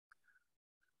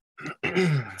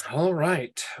All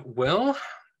right. Well,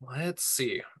 let's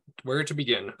see where to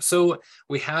begin. So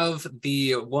we have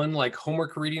the one like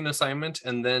homework reading assignment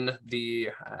and then the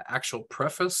actual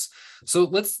preface. So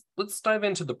let's dive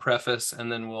into the preface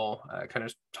and then we'll kind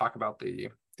of talk about the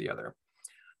other.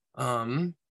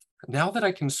 Now that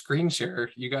I can screen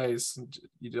share, you guys,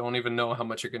 you don't even know how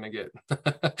much you're gonna get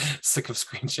sick of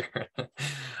screen share.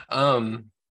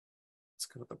 Let's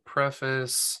go with the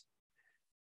preface.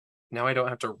 Now I don't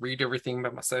have to read everything by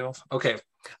myself. Okay.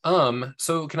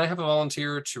 So can I have a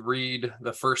volunteer to read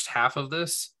the first half of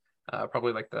this?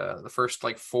 Probably like the first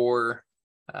like four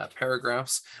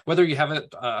paragraphs, whether you have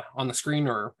it on the screen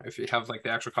or if you have like the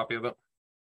actual copy of it.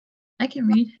 I can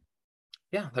read.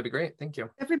 Yeah, that'd be great. Thank you.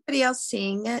 Everybody else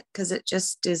seeing it? Because it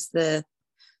just is the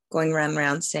going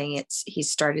round saying he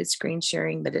started screen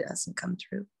sharing, but it hasn't come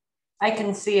through. I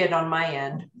can see it on my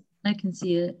end. I can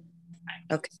see it.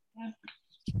 Okay.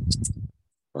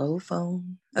 Slow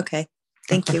phone. Okay.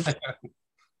 Thank you.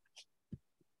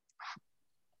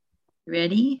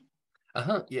 Ready?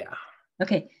 Yeah.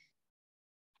 Okay.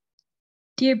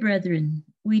 Dear brethren,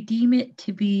 we deem it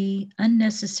to be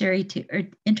unnecessary to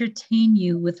entertain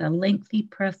you with a lengthy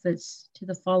preface to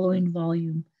the following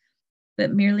volume,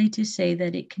 but merely to say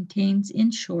that it contains, in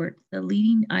short, the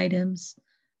leading items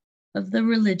of the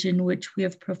religion which we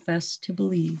have professed to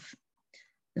believe.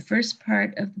 The first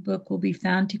part of the book will be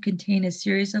found to contain a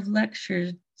series of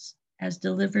lectures as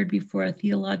delivered before a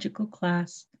theological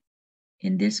class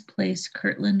in this place,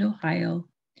 Kirtland, Ohio,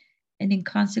 and in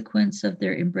consequence of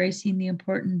their embracing the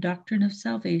important doctrine of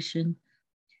salvation,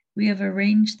 we have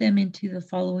arranged them into the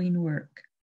following work.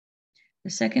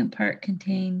 The second part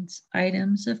contains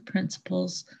items of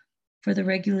principles for the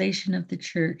regulation of the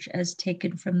church as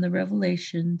taken from the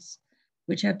revelations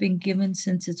which have been given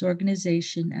since its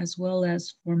organization, as well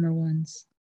as former ones.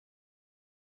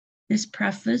 This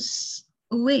preface,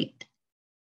 wait.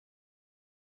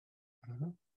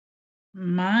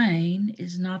 Mine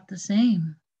is not the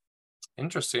same.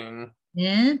 Interesting.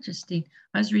 Interesting.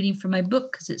 I was reading from my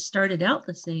book because it started out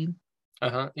the same.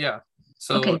 Yeah.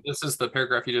 So okay. This is the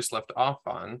paragraph you just left off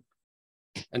on.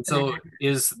 And so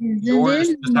is Isn't yours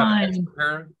it just have mine? extra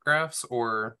paragraphs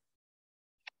or?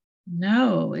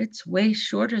 No, it's way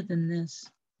shorter than this.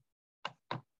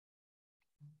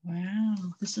 Wow,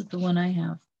 this is the one I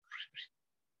have.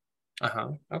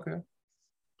 Okay.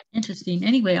 Interesting.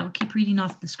 Anyway, I'll keep reading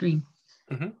off the screen.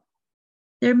 Mm-hmm.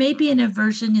 There may be an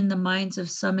aversion in the minds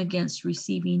of some against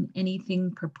receiving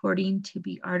anything purporting to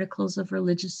be articles of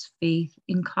religious faith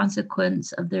in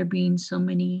consequence of there being so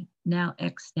many now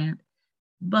extant.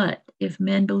 But if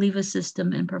men believe a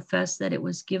system and profess that it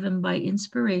was given by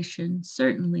inspiration,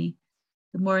 certainly,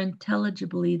 the more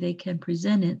intelligibly they can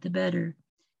present it, the better.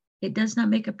 It does not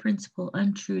make a principle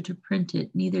untrue to print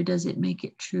it, neither does it make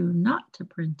it true not to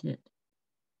print it.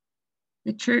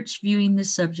 The church, viewing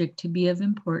this subject to be of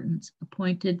importance,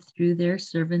 appointed through their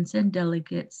servants and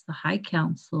delegates the High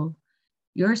Council,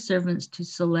 your servants, to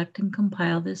select and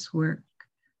compile this work.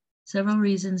 Several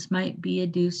reasons might be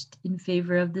adduced in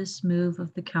favor of this move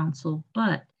of the council,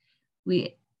 but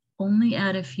we only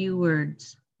add a few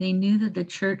words. They knew that the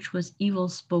church was evil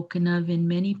spoken of in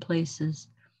many places,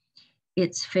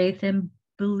 its faith and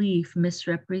belief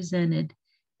misrepresented,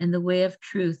 and the way of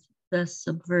truth thus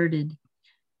subverted.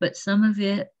 But some of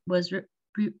it was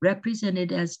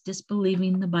represented as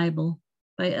disbelieving the Bible,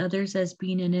 by others as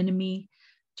being an enemy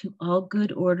to all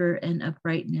good order and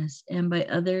uprightness, and by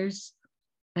others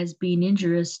as being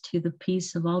injurious to the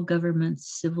peace of all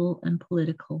governments, civil and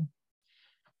political.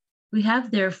 We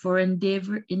have therefore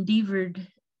endeavored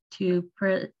to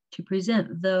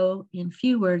present, though in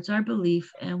few words, our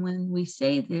belief, and when we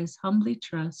say this, humbly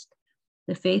trust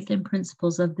the faith and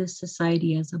principles of this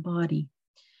society as a body.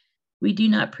 We do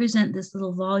not present this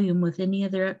little volume with any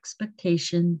other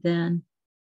expectation than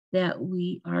that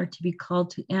we are to be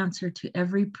called to answer to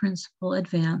every principle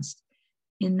advanced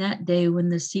in that day when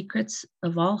the secrets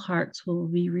of all hearts will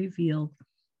be revealed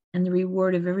and the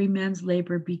reward of every man's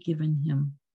labor be given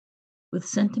him. With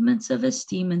sentiments of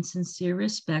esteem and sincere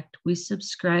respect, we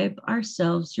subscribe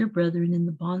ourselves, your brethren, in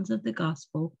the bonds of the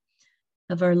gospel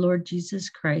of our Lord Jesus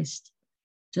Christ,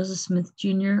 Joseph Smith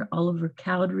Jr., Oliver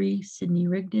Cowdery, Sidney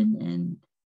Rigdon, and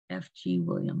F.G.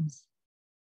 Williams.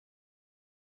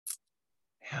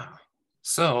 Yeah.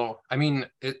 So, I mean,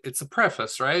 it's a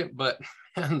preface, right? But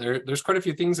man, there's quite a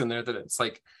few things in there that it's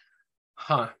like,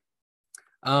 like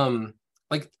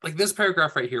this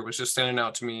paragraph right here was just standing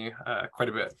out to me quite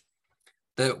a bit.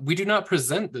 That we do not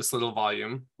present this little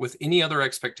volume with any other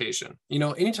expectation. You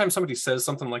know, anytime somebody says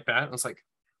something like that, it's like,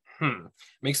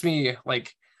 makes me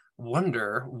like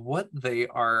wonder what they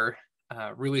are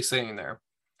really saying there?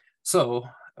 So,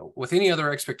 with any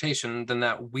other expectation than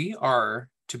that we are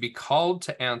to be called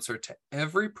to answer to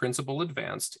every principle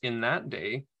advanced in that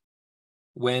day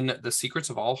when the secrets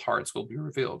of all hearts will be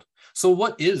revealed. So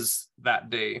what is that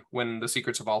day when the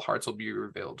secrets of all hearts will be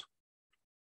revealed?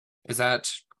 Is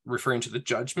that referring to the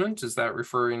judgment? Is that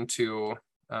referring to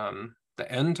the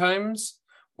end times,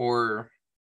 or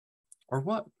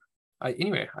what?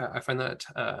 Anyway, I find that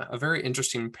a very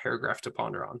interesting paragraph to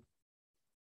ponder on.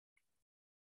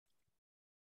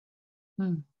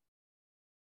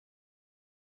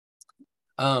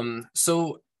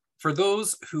 So for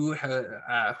those who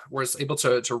was able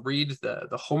to read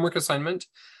the homework assignment,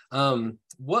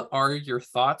 what are your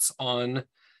thoughts on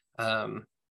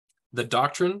the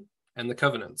doctrine and the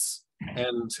covenants,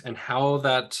 and how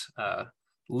that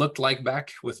looked like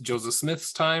back with Joseph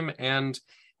Smith's time, and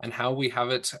how we have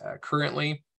it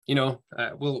currently?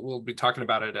 We'll be talking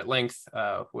about it at length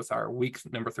with our week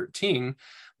number 13.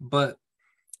 But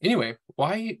anyway,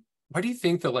 why do you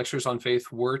think the lectures on faith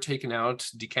were taken out,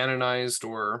 decanonized,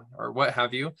 or what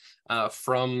have you,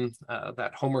 from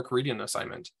that homework reading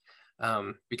assignment?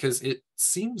 Because it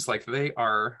seems like they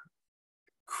are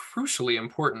crucially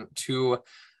important to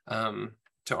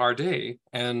our day.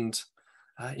 And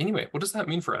anyway, what does that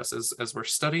mean for us as we're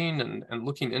studying and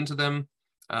looking into them?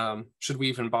 Should we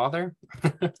even bother?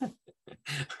 I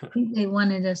think they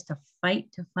wanted us to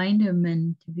fight to find them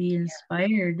and to be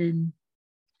inspired and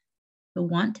to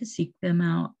want to seek them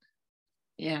out.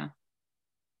 Yeah.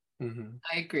 Mm-hmm.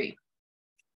 I agree.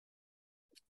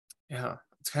 Yeah,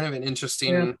 it's kind of an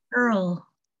interesting They're a pearl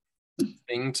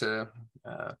thing to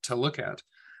look at.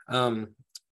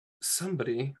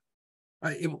 Somebody,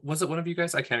 was it one of you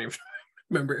guys? I can't even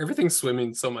remember. Everything's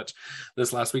swimming so much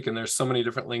this last week, and there's so many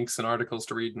different links and articles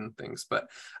to read and things. But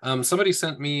somebody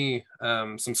sent me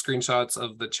some screenshots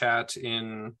of the chat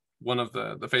in one of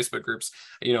the Facebook groups.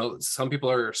 Some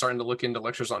people are starting to look into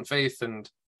lectures on faith, and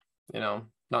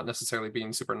not necessarily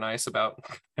being super nice about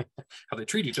how they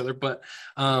treat each other. But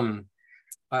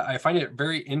I find it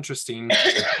very interesting.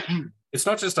 It's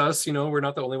not just us, we're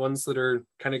not the only ones that are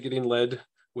kind of getting led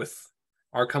with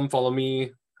our come follow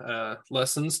me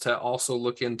lessons to also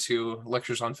look into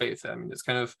lectures on faith. I mean, it's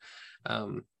kind of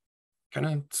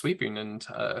sweeping, and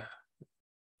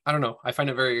I don't know. I find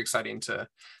it very exciting to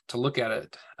look at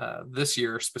it this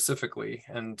year specifically,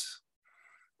 and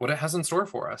what it has in store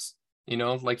for us.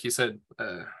 Like you said,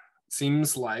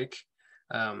 seems like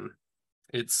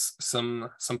it's some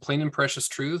plain and precious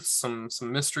truths, some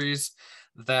mysteries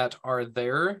that are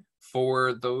there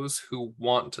for those who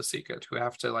want to seek it, who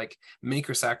have to make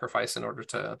a sacrifice in order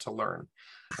to learn.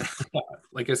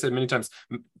 Like I said many times,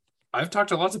 I've talked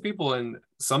to lots of people, and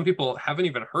some people haven't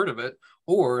even heard of it,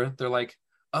 or they're like,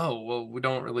 oh, well, we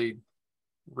don't really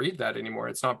read that anymore.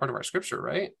 It's not part of our scripture,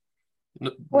 right?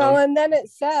 Well, and then it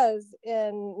says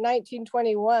in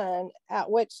 1921, at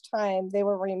which time they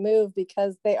were removed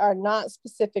because they are not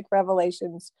specific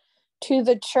revelations to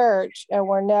the church and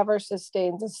were never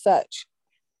sustained as such.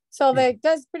 So that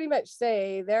does pretty much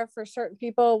say they're for certain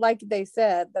people, like they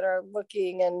said, that are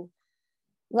looking and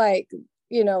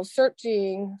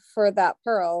searching for that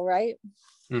pearl, right?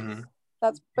 Mm-hmm.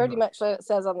 That's pretty much what it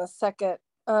says on the second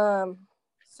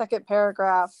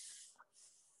paragraph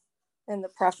in the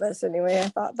preface. Anyway, I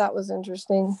thought that was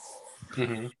interesting.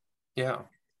 Mm-hmm. Yeah.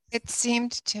 It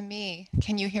seemed to me,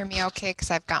 can you hear me okay?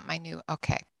 Because I've got my new,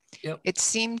 okay. Yep. It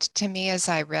seemed to me as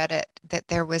I read it that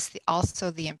there was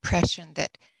also the impression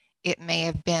that it may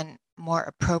have been more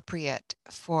appropriate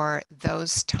for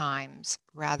those times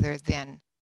rather than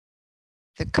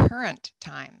the current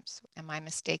times. Am I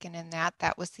mistaken in that?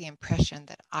 That was the impression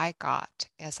that I got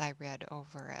as I read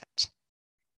over it.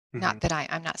 Mm-hmm. Not that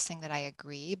I'm not saying that I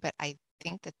agree, but I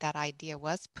think that idea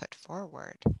was put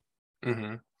forward.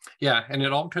 Mm-hmm. Yeah, and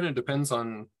it all kind of depends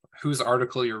on whose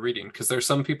article you're reading, because there's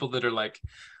some people that are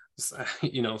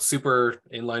super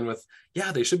in line with,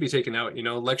 they should be taken out.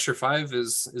 Lecture 5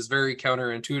 is very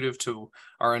counterintuitive to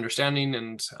our understanding,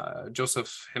 and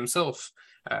Joseph himself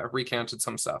recanted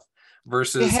some stuff.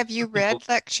 Versus, have you read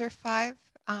Lecture 5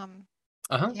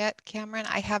 Uh-huh. yet, Cameron?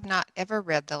 I have not ever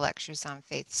read the lectures on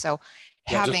faith, so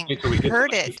having having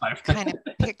heard it kind of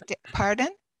picked it. Pardon?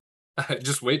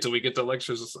 Just wait till we get to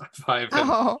lectures 5.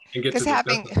 Because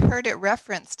having heard it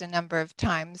referenced a number of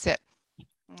times, it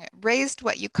raised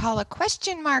what you call a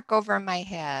question mark over my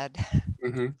head.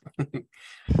 Mm-hmm.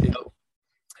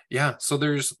 Yeah. So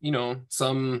there's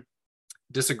some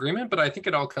disagreement, but I think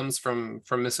it all comes from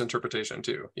misinterpretation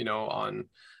too. On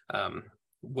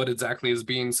what exactly is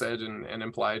being said and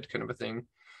implied, kind of a thing.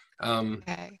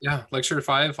 Okay. Yeah, lecture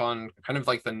 5 on kind of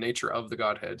like the nature of the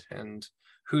Godhead and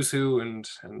who's who and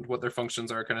what their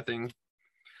functions are, kind of thing.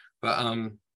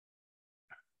 But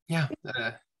yeah,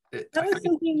 that was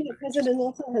something that President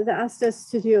Wilson has asked us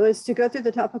to do, is to go through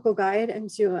the topical guide and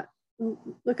to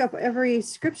look up every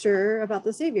scripture about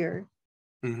the Savior.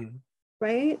 Mm-hmm.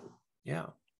 Right? Yeah.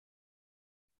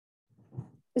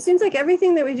 It seems like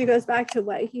everything that we do goes back to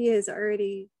what he is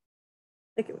already,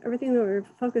 like everything that we're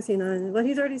focusing on, what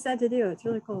he's already said to do. It's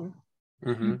really cool.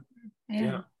 Mm-hmm.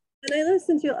 Yeah. And I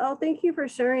listened to, oh, thank you for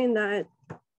sharing that.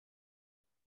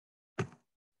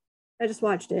 I just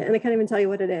watched it and I can't even tell you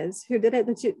what it is. Who did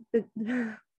it?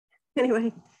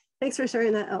 Anyway, thanks for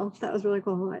sharing that, Elle. That was really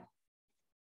cool.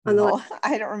 On the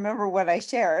I don't remember what I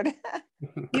shared.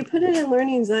 You put it in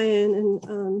Learning Zion,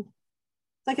 and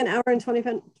it's like an hour and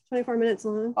 24 minutes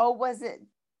long. Oh, was it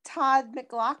Todd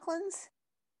McLaughlin's?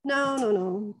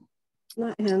 No,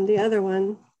 not him. The other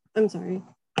one. I'm sorry.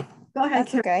 Go ahead.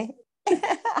 That's okay.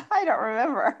 I don't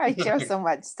remember. I share so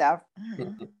much stuff.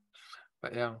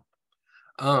 But yeah.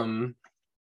 I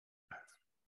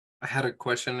had a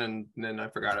question and then I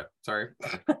forgot it. Sorry.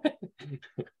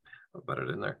 I'll put it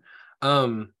in there.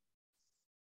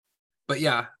 But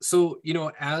yeah, so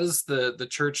as the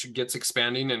church gets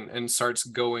expanding and starts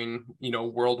going,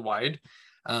 worldwide,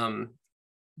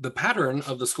 the pattern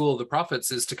of the School of the Prophets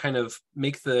is to kind of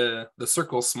make the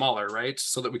circle smaller, right?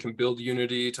 So that we can build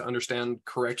unity, to understand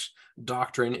correct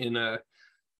doctrine in a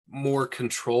more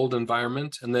controlled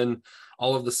environment. And then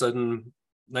all of a sudden,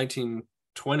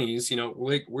 1920s,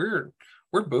 like we're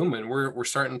booming. We're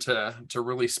starting to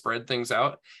really spread things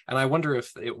out. And I wonder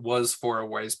if it was for a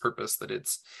wise purpose, that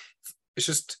it's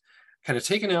just kind of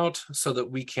taken out so that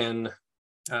we can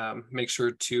make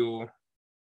sure to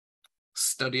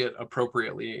study it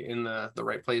appropriately in the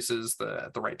right places,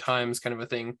 at the right times, kind of a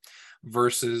thing,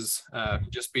 versus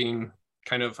just being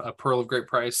kind of a pearl of great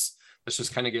price that's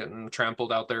just kind of getting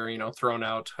trampled out there, thrown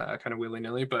out kind of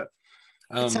willy-nilly. But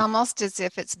it's almost as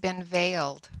if it's been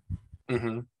veiled.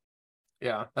 Mm-hmm.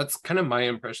 Yeah, that's kind of my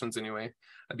impressions anyway,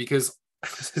 because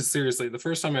seriously, the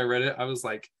first time I read it, I was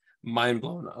like mind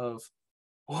blown of,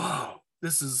 whoa,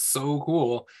 this is so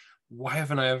cool. Why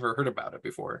haven't I ever heard about it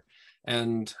before?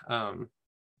 And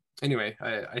anyway,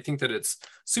 I think that it's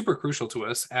super crucial to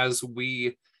us as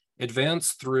we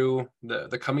advance through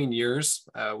the coming years.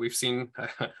 We've seen,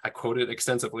 I quote it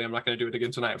extensively, I'm not going to do it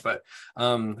again tonight, but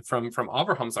from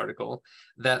Abraham's article,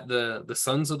 that the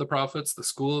sons of the prophets, the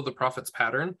School of the Prophets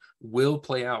pattern will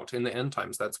play out in the end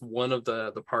times. That's one of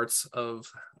the parts of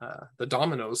the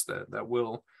dominoes that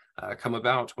will come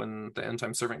about when the end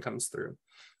time servant comes through.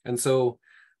 And so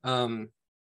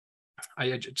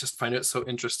I just find it so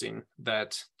interesting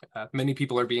that many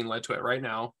people are being led to it right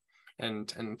now,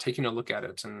 and taking a look at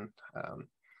it, and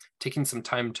taking some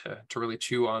time to really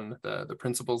chew on the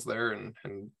principles there and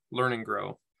learn and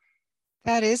grow.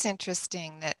 That is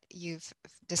interesting that you've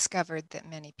discovered that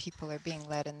many people are being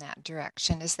led in that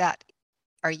direction.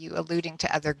 Are you alluding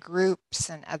to other groups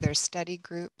and other study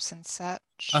groups and such?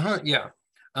 Yeah.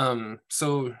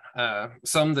 So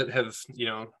some that have,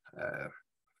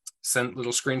 sent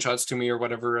little screenshots to me or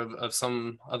whatever of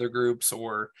some other groups,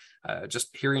 or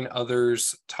just hearing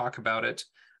others talk about it.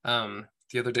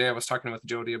 The other day I was talking with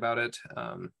Jody about it.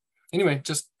 Anyway,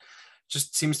 just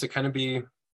seems to kind of be,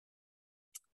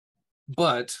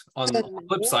 but on the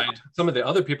flip side, some of the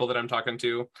other people that I'm talking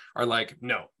to are like,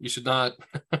 no, you should not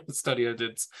study it.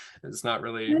 It's not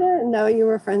really. I didn't know you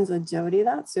were friends with Jody.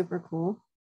 That's super cool.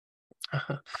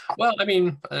 Well, I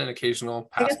mean, an occasional.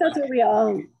 I guess that's what we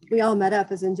all met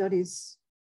up, is in Jody's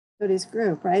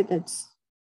group, right? That's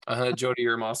Jody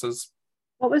or Moss's.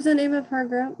 What was the name of her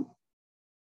group?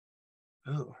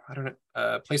 Oh, I don't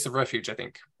know. Place of Refuge, I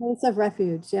think. Place of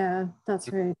Refuge. Yeah, that's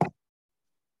right.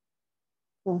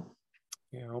 Cool.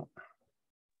 Yeah.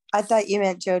 I thought you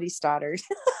meant Jody Stoddard.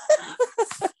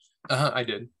 I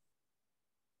did.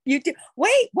 You do?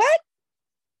 Wait, what?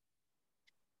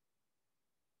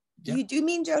 Yeah. You do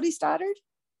mean Jody Stoddard?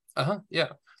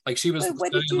 Yeah. Like she was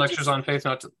studying lectures on faith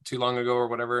not too long ago or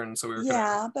whatever, and so we were.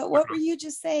 Yeah, but what were you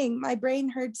just saying? My brain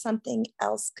heard something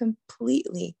else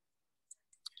completely.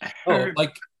 Oh,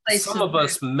 like some of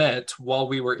us met while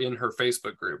we were in her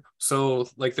Facebook group. So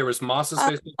like there was Moss's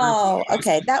Facebook group. Oh,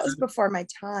 okay. That was before my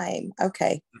time.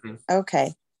 Okay. Mm-hmm.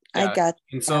 Okay. Yeah. I got.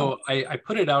 And so I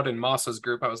put it out in Moss's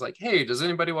group. I was like, hey, does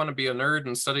anybody want to be a nerd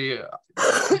and study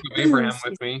Abraham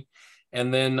with me?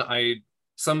 And then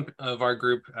some of our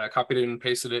group copied it and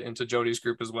pasted it into Jody's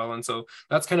group as well. And so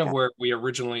that's kind of where we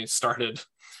originally started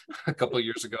a couple of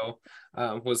years ago,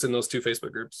 was in those two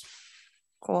Facebook groups.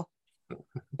 Cool.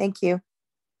 Thank you.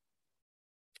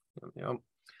 Yeah.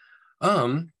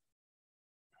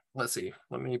 Let's see.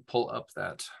 Let me pull up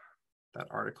that that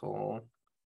article,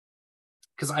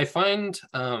 because I find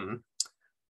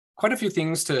quite a few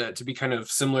things to be kind of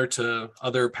similar to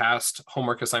other past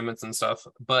homework assignments and stuff,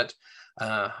 but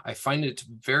I find it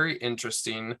very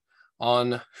interesting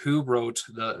on who wrote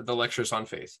the lectures on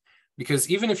faith. Because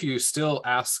even if you still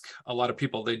ask a lot of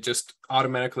people, they just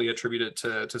automatically attribute it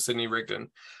to Sidney Rigdon.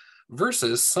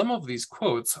 Versus some of these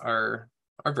quotes are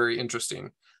very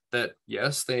interesting. That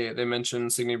yes, they mention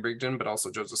Sidney Rigdon, but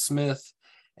also Joseph Smith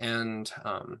and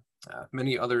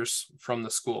many others from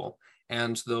the school.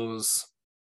 And those,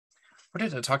 what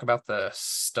did I talk about the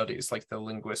studies, like the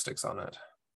linguistics on it?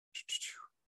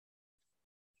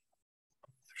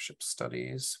 Leadership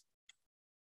studies.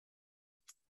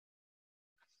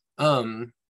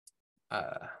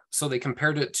 So they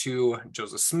compared it to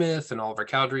Joseph Smith and Oliver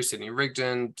Cowdery, Sidney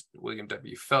Rigdon, William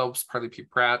W. Phelps, Parley P.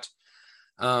 Pratt.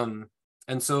 And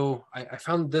so I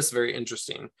found this very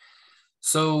interesting.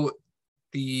 So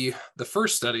the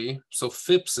first study, so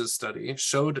Phipps's study,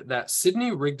 showed that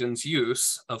Sidney Rigdon's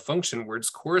use of function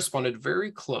words corresponded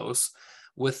very close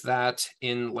with that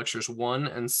in lectures 1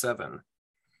 and 7,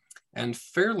 and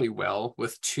fairly well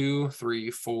with 2,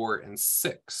 3, 4, and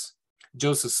 6.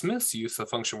 Joseph Smith's use of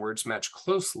function words match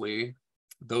closely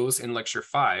those in lecture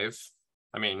 5.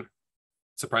 I mean,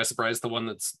 surprise, surprise, the one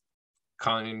that's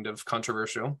kind of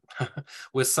controversial,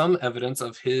 with some evidence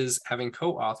of his having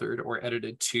co-authored or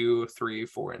edited 2, 3,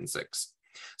 4, and 6.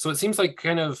 So it seems like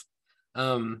kind of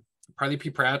Parley P.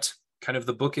 Pratt, kind of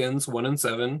the bookends 1 and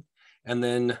 7, and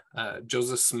then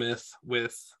Joseph Smith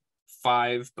with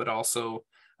 5, but also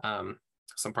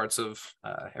some parts of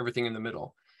everything in the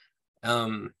middle.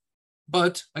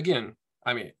 But again,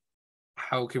 I mean,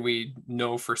 how can we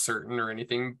know for certain or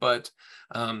anything? But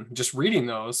just reading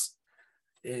those,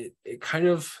 it kind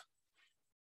of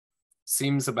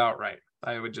seems about right,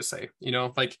 I would just say. You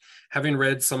know, like having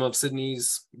read some of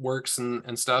Sidney's works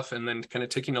and stuff, and then kind of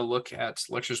taking a look at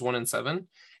lectures 1 and 7,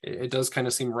 it does kind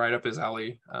of seem right up his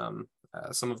alley,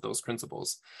 some of those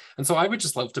principles. And so I would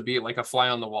just love to be like a fly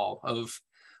on the wall of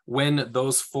when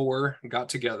those 4 got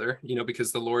together, you know,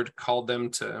 because the Lord called them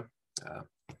to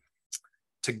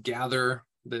gather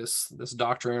this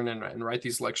doctrine and write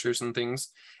these lectures and things,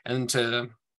 and to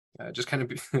just kind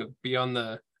of be on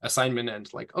the assignment end,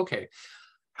 like, okay,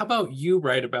 how about you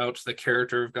write about the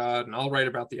character of God, and I'll write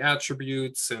about the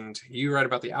attributes, and you write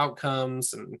about the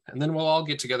outcomes, and then we'll all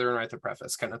get together and write the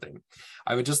preface, kind of thing.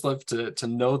 I would just love to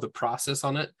know the process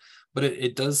on it, but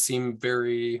it does seem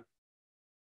very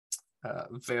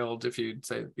veiled, if you'd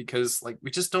say, because like we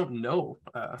just don't know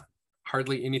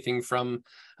hardly anything from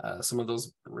some of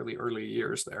those really early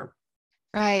years there.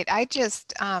 Right. I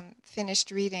just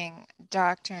finished reading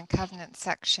Doctrine and Covenant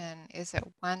section. Is it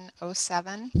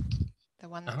 107? The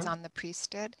one that's on the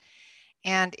priesthood.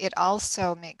 And it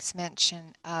also makes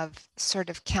mention of sort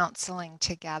of counseling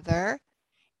together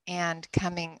and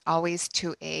coming always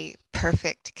to a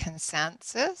perfect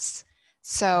consensus.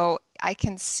 So I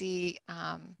can see,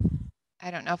 I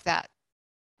don't know if that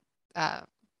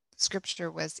scripture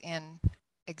was in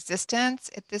existence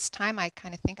at this time. I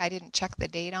kind of think, I didn't check the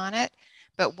date on it,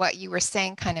 but what you were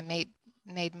saying kind of made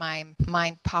my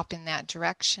mind pop in that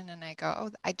direction. And I go, oh,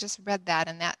 I just read that,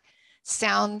 and that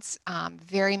sounds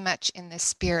very much in the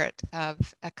spirit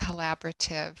of a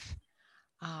collaborative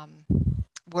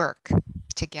work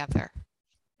together.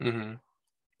 Mm-hmm.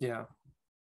 Yeah,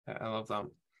 I love that.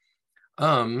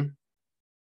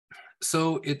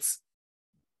 So it's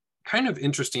kind of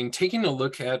interesting taking a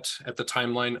look at the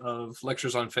timeline of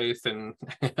lectures on faith, and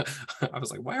I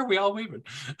was like, why are we all waving?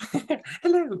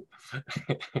 Hello.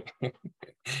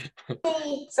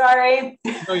 Sorry.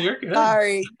 No, you're good.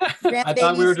 Sorry. I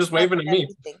thought we were just waving at me.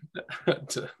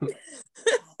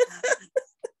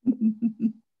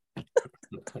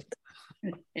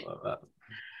 Love that.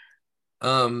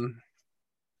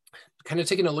 Kind of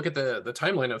taking a look at the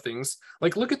timeline of things,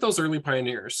 like look at those early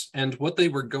pioneers and what they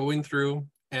were going through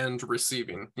and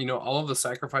receiving, you know, all of the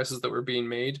sacrifices that were being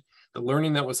made, the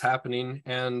learning that was happening,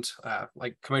 and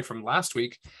like coming from last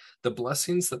week, the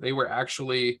blessings that they were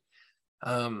actually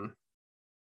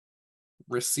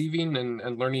receiving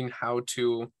and learning how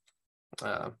to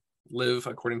live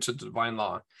according to divine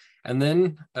law. And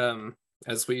then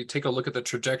as we take a look at the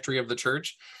trajectory of the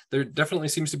church, there definitely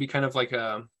seems to be kind of like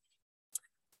a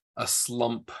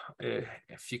slump,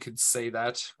 if you could say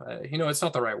that. You know, it's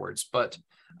not the right words, but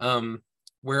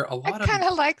where a lot I kind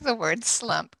of like the word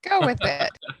slump. Go with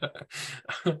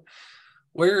it.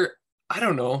 Where, I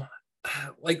don't know,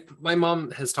 like my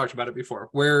mom has talked about it before,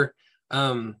 where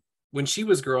when she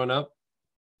was growing up,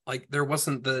 like there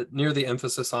wasn't near the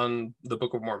emphasis on the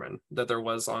Book of Mormon that there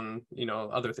was on,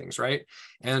 other things, right?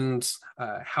 And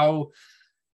how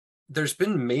there's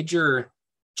been major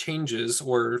changes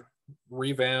or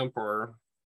revamp or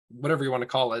whatever you want to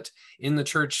call it in the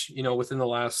church, within the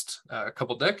last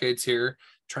couple decades here,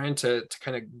 trying to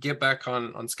kind of get back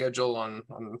on schedule, on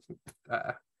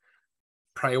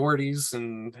priorities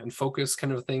and focus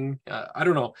kind of thing. I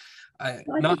don't know.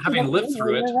 Not having lived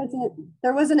through it.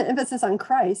 There wasn't an emphasis on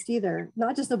Christ either,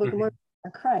 not just the Book of Mormon,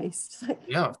 but Christ.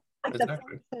 Yeah, like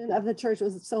exactly. The function of the church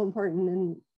was so important,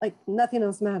 and like nothing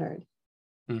else mattered.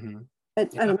 Mm-hmm.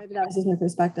 But I don't know, maybe that was just my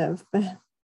perspective. But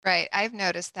Right. I've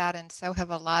noticed that, and so have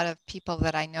a lot of people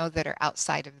that I know that are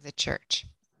outside of the church.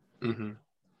 Mm-hmm.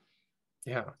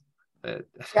 Yeah. Yeah,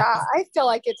 I feel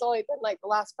like it's only been like the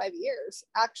last 5 years,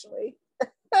 actually.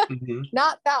 Mm-hmm.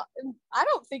 Not that, I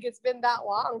don't think it's been that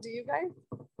long. Do you guys?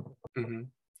 Mm-hmm.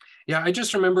 Yeah, I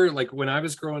just remember like when I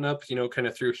was growing up, kind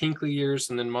of through Hinckley years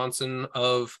and then Monson,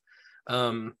 of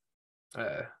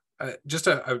just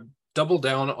a double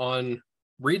down on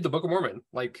read the Book of Mormon,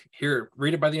 like here,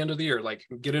 read it by the end of the year, like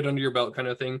get it under your belt kind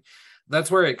of thing. That's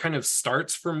where it kind of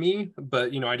starts for me,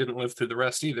 but I didn't live through the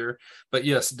rest either. But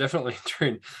yes, definitely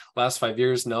during last 5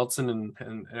 years, Nelson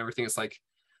and everything, it's like,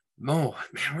 no,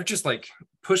 man, we're just like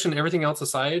pushing everything else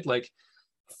aside, like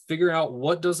figure out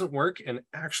what doesn't work and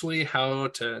actually how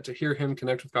to hear him,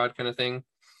 connect with God kind of thing.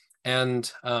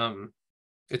 And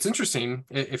it's interesting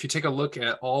if you take a look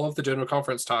at all of the General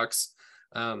Conference talks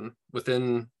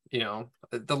within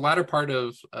the latter part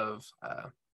of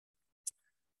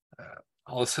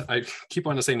I keep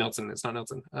wanting to say Nelson, it's not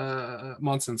Nelson,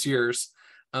 Monson's years,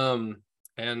 and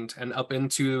up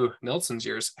into Nelson's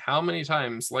years. How many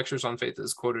times Lectures on Faith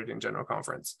is quoted in General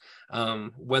Conference,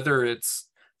 whether it's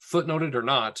footnoted or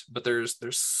not, but there's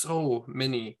so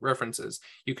many references.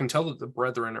 You can tell that the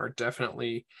brethren are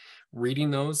definitely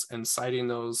reading those and citing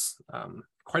those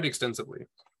quite extensively.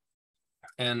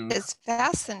 And it's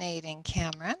fascinating,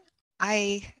 Cameron.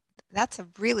 That's a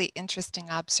really interesting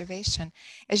observation.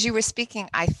 As you were speaking,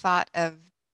 I thought of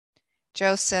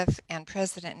Joseph and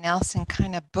President Nelson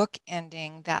kind of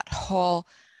bookending that whole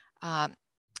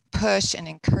push and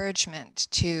encouragement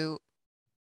to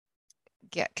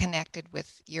get connected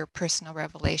with your personal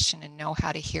revelation and know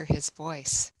how to hear his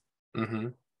voice. Mm-hmm.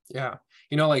 Yeah.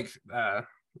 Like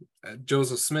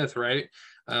Joseph Smith, right?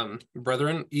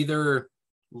 Brethren, either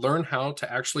learn how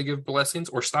to actually give blessings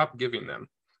or stop giving them,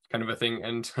 kind of a thing.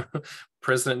 And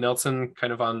President Nelson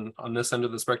kind of on this end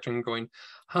of the spectrum going,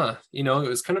 it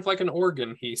was kind of like an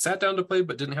organ. He sat down to play,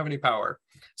 but didn't have any power.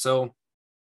 So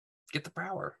get the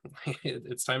power.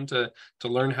 It's time to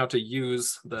learn how to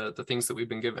use the things that we've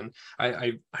been given.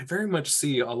 I very much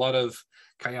see a lot of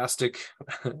chiastic,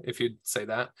 if you'd say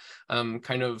that,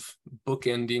 kind of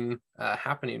bookending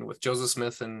happening with Joseph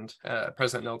Smith and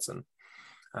President Nelson.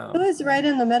 Who is right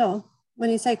in the middle? When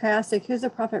you say chiastic, who's the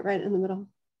prophet right in the middle?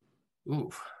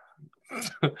 Ooh.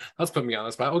 Let's put me on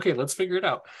the spot. Okay, let's figure it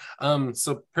out.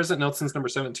 So President Nelson's number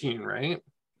 17, right?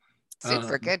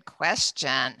 Super good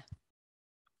question.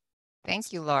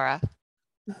 Thank you, Laura.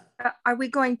 Are we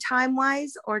going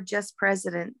time-wise or just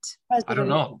president? I don't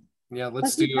know. Yeah,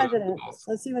 let's do presidents.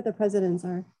 Let's see what the presidents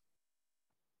are.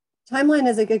 Timeline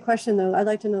is a good question, though. I'd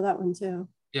like to know that one, too.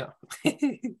 Yeah. I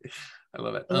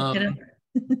love it.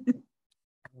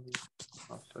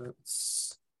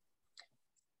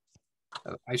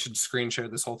 I should screen share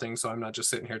this whole thing so I'm not just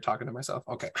sitting here talking to myself.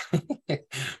 Okay.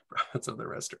 Prophets of the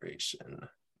Restoration.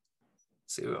 Let's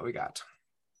see what we got.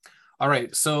 All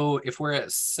right. So if we're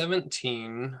at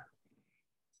 17,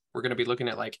 we're going to be looking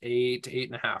at like 8 to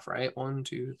 8.5, right? 1,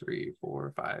 2, 3,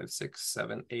 4, 5, 6,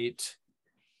 7, 8.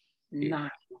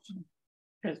 9.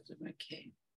 President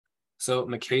McKay. So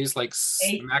McKay's like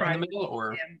smack in the middle,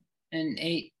 or and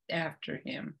 8 after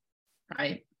him,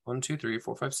 right? 1, 2, 3,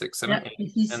 4, 5, 6, 7, 8.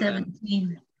 He's 17.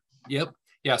 Then, yep.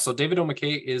 Yeah. So David O.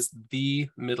 McKay is the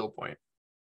middle point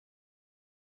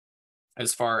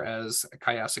as far as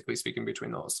chiastically speaking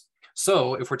between those.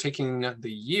 So if we're taking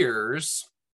the years,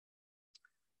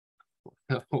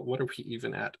 what are we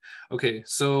even at? Okay,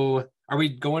 so are we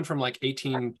going from like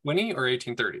 1820 or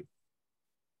 1830?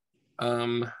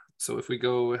 So if we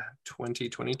go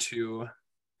 2022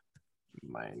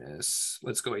 minus,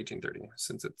 let's go 1830,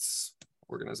 since it's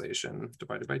organization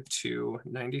divided by 2,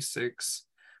 96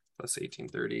 plus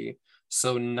 1830.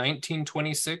 So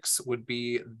 1926 would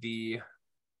be the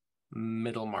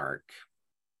middle mark.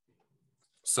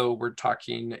 So we're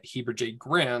talking Heber J.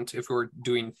 Grant if we're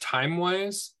doing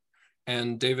time-wise,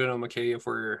 and David O. McKay if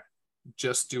we're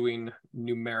just doing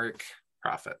numeric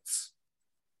prophets.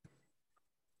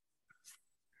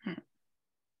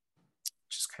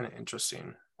 which is kind of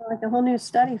interesting. Like a whole new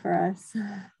study for us.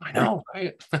 I know,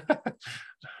 right?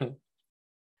 I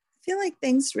feel like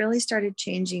things really started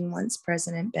changing once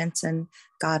President Benson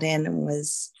got in and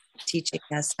was teaching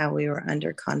us how we were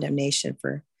under condemnation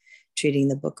for treating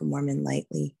the Book of Mormon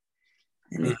lightly.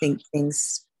 And I think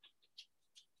things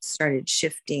started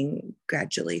shifting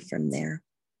gradually from there.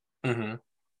 Mm-hmm.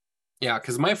 Yeah,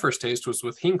 because my first taste was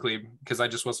with Hinckley, because I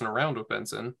just wasn't around with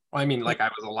Benson. Well, I mean, like, I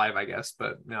was alive, I guess,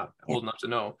 but not old enough to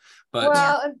know. But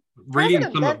Well, reading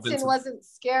President some of Benson Benson wasn't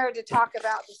scared to talk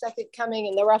about the second coming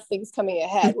and the rough things coming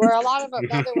ahead, where a lot of the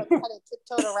other ones kind of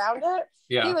tiptoed around it.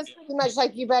 yeah. He was pretty much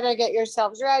like, you better get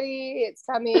yourselves ready. It's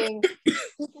coming.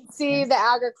 You could see the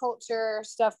agriculture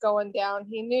stuff going down.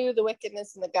 He knew the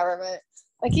wickedness in the government.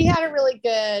 Like, he had a really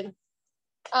good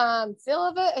feel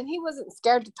of it, and he wasn't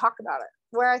scared to talk about it.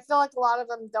 Where I feel like a lot of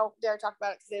them don't dare talk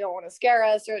about it because they don't want to scare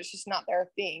us, or it's just not their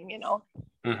thing, you know.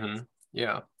 Mm-hmm.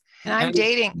 Yeah. And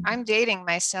I'm dating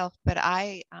myself, but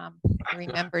I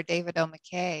remember David O.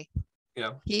 McKay.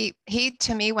 Yeah. He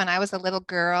to me, when I was a little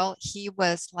girl, he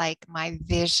was like my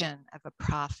vision of a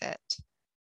prophet.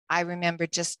 I remember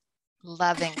just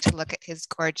loving to look at his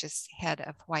gorgeous head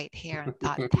of white hair and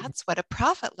thought, that's what a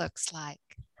prophet looks like.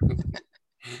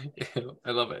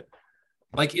 I love it.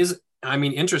 Like,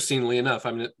 interestingly enough,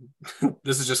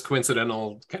 this is just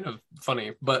coincidental, kind of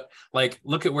funny, but like,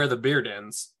 look at where the beard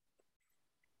ends.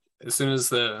 As soon as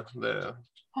the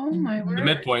Oh my word.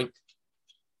 midpoint.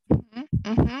 Mm-hmm,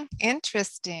 mm-hmm.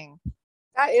 Interesting.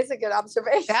 That is a good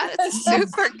observation. That is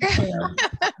super good.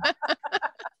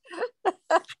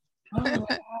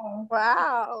 Oh,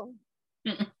 Wow.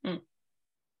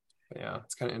 Yeah,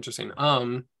 it's kind of interesting.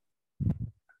 What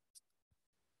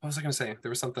was I going to say? There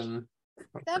was something.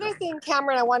 The other thing,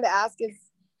 Cameron, I wanted to ask is,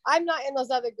 I'm not in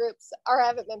those other groups, or I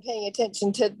haven't been paying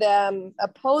attention to them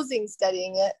opposing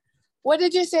studying it. What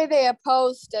did you say they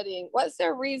oppose studying? What's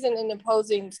their reason in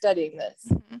opposing studying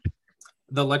this?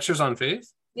 The lectures on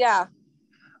faith? Yeah.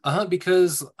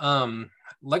 Because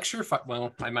lecture 5,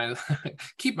 well, I might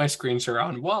keep my screen share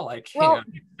on while I can.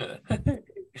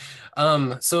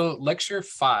 So lecture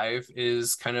 5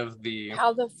 is kind of the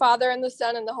how the Father and the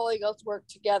Son and the Holy Ghost work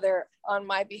together on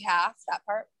my behalf, that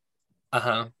part.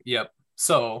 Yep.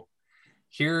 So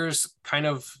here's kind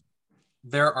of,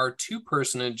 there are 2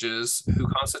 personages who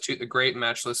constitute the great,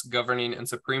 matchless, governing, and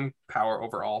supreme power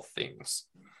over all things.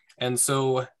 And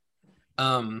so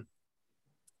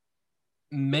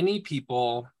many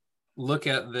people look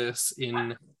at this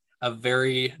in a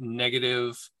very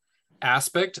negative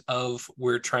aspect of,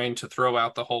 we're trying to throw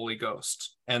out the Holy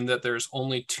Ghost, and that there's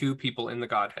only 2 people in the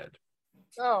Godhead.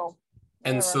 Oh.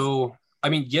 And so,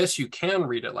 yes, you can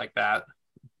read it like that,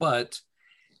 but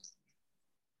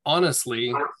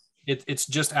honestly, it's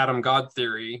just Adam God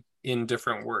theory in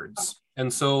different words.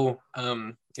 And so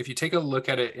if you take a look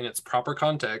at it in its proper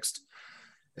context,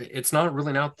 it's not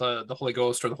ruling out the Holy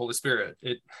Ghost or the Holy Spirit.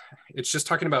 It's just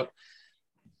talking about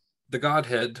the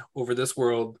Godhead over this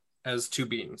world as 2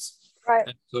 beings. Right.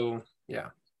 And so, yeah.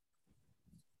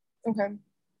 Okay.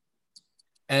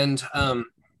 And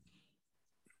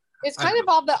it's kind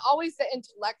of always the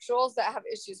intellectuals that have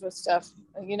issues with stuff.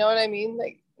 You know what I mean?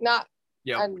 Like, not,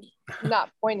 yep. I'm not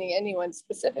pointing anyone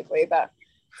specifically, but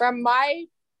from my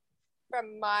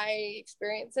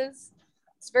experiences,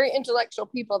 it's very intellectual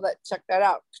people that check that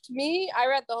out. To me, I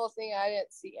read the whole thing and I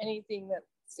didn't see anything that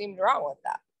seemed wrong with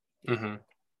that. Mm-hmm.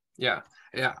 Yeah,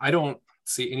 I don't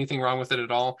see anything wrong with it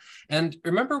at all. And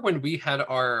remember when we had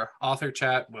our author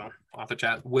chat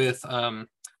with Todd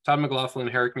McLaughlin,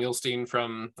 Herrick Muhlstein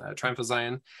from Triumph of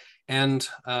Zion, and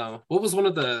what was one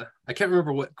of the, I can't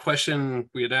remember what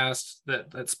question we had asked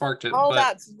that sparked it. Oh, but,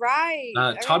 that's right.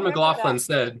 Todd McLaughlin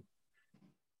said,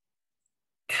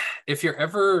 if you're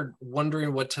ever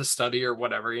wondering what to study or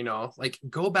whatever, like,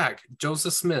 go back.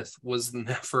 Joseph Smith was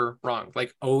never wrong.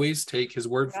 Like, always take his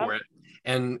word for it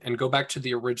and go back to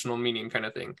the original meaning, kind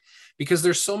of thing. Because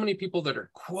there's so many people that are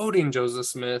quoting Joseph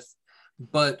Smith,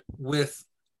 but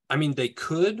they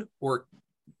could or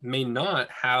may not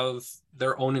have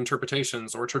their own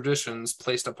interpretations or traditions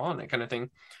placed upon it, kind of thing.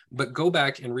 But go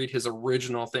back and read his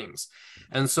original things.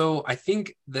 And so I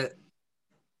think that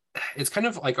it's kind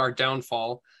of like our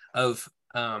downfall of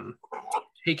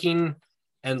taking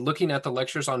and looking at the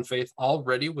lectures on faith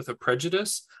already with a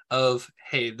prejudice of,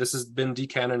 hey, this has been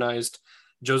decanonized,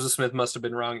 Joseph Smith must have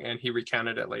been wrong and he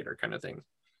recanted it later, kind of thing.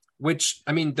 Which,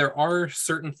 there are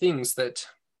certain things that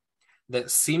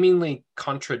seemingly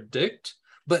contradict,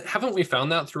 but haven't we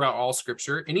found that throughout all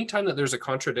scripture? Anytime that there's a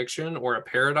contradiction or a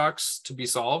paradox to be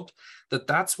solved,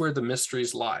 that's where the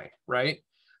mysteries lie, right?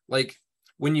 Like,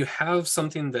 when you have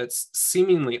something that's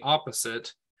seemingly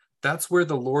opposite, that's where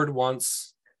the Lord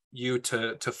wants you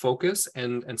to focus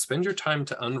and spend your time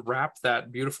to unwrap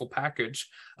that beautiful package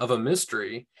of a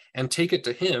mystery and take it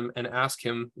to him and ask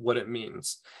him what it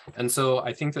means. And so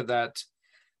I think that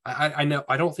I know,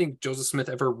 I don't think Joseph Smith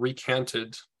ever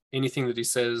recanted anything that he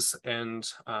says and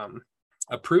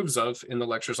approves of in the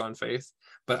Lectures on Faith,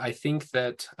 but I think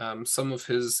that some of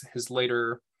his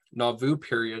later Nauvoo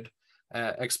period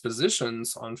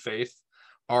expositions on faith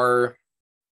are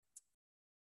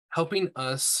helping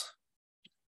us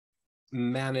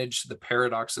manage the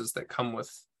paradoxes that come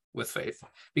with faith.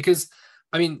 Because,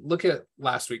 I mean, look at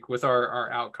last week with our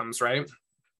outcomes, right?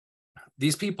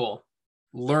 These people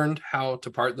learned how to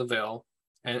part the veil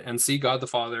and see God the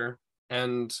Father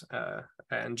and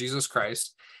Jesus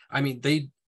Christ. I mean,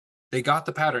 they got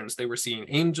the patterns. They were seeing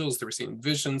angels, they were seeing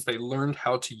visions. They learned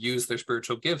how to use their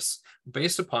spiritual gifts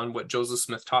based upon what Joseph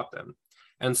Smith taught them.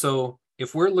 And so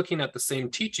if we're looking at the same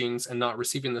teachings and not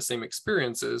receiving the same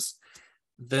experiences,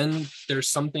 then there's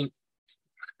something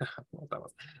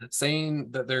saying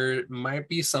that there might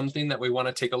be something that we want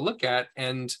to take a look at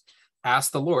and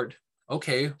ask the Lord,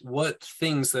 okay, what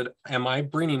things that am I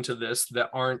bringing to this that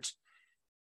aren't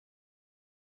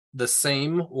the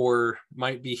same or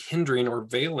might be hindering or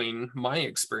veiling my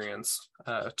experience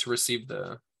to receive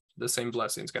the same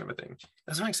blessings, kind of a thing.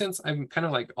 Does that make sense? I'm kind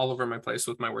of like all over my place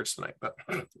with my words tonight, but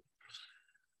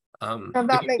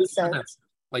that makes sense.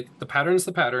 Like the pattern's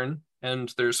the pattern,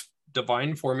 and there's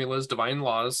divine formulas, divine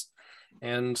laws,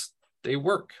 and they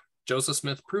work. Joseph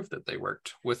Smith proved that they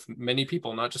worked with many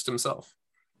people, not just himself.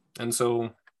 And so,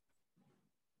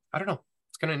 I don't know.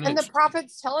 It's kind of neat. And the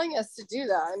prophet's telling us to do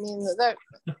that. I mean, that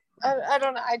I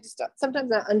don't know. I just don't,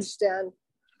 sometimes I understand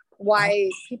why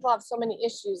people have so many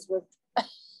issues with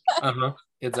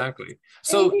exactly.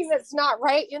 So anything that's not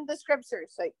right in the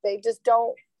scriptures. Like they just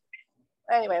don't.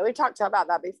 Anyway, we talked about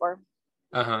that before.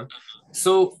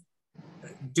 So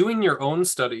doing your own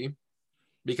study,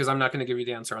 because I'm not going to give you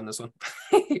the answer on this one,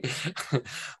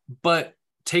 but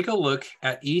take a look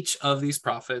at each of these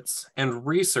prophets and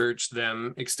research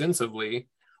them extensively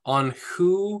on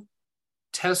who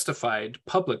testified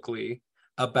publicly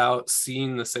about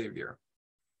seeing the Savior.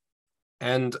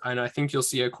 And I think you'll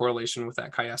see a correlation with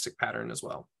that chiastic pattern as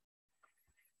well.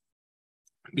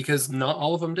 Because not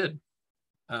all of them did.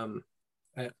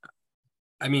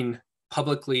 I mean,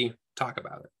 publicly talk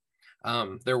about it.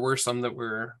 There were some that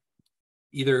were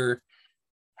either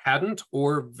hadn't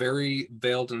or very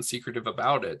veiled and secretive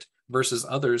about it, versus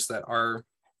others that are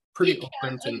pretty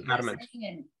open and adamant.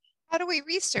 How do we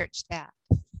research that?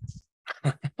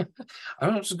 I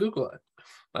don't know, just Google it.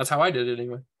 That's how I did it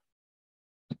anyway.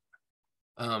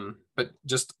 But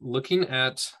just looking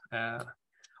at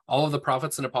all of the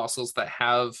prophets and apostles that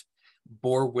have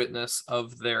bore witness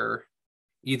of their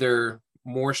either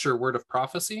more sure word of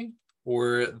prophecy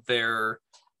or their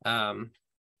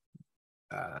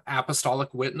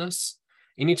apostolic witness,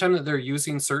 anytime that they're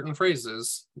using certain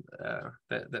phrases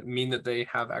that mean that they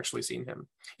have actually seen him.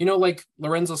 You know, like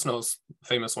Lorenzo Snow's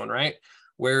famous one, right?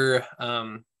 Where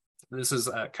this is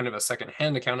kind of a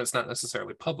second-hand account. It's not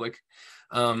necessarily public,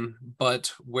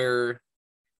 but where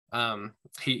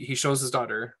he shows his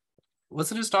daughter.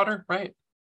 Was it his daughter, right?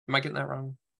 Am I getting that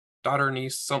wrong? Daughter,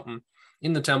 niece, something.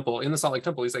 In the temple, in the Salt Lake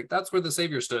Temple, he's like, that's where the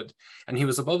Savior stood, and he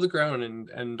was above the ground,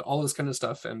 and all this kind of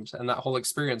stuff, and that whole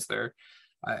experience there.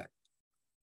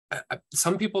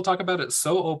 Some people talk about it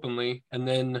so openly, and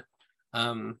then,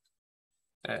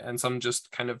 and some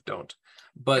just kind of don't.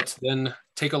 But then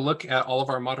take a look at all of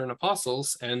our modern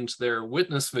apostles and their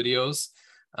witness videos,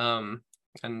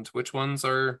 and which ones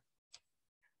are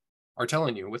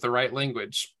telling you with the right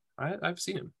language. I've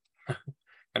seen him.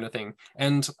 Kind of thing.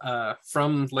 And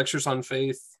from Lectures on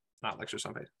Faith, not Lectures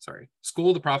on Faith, sorry, School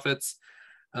of the Prophets,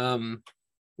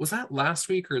 was that last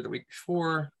week or the week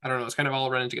before? I don't know, it's kind of all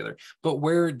running together. But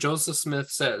where Joseph Smith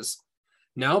says,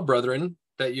 now, brethren,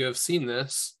 that you have seen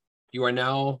this, you are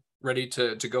now ready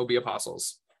to go be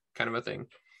apostles, kind of a thing.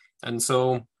 And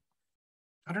so,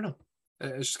 I don't know,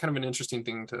 it's just kind of an interesting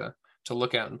thing to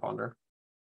look at and ponder.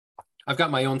 I've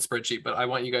got my own spreadsheet, but I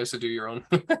want you guys to do your own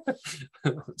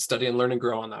study and learn and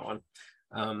grow on that one,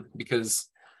 because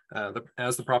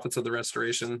as the prophets of the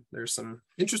Restoration, there's some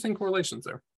interesting correlations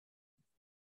there.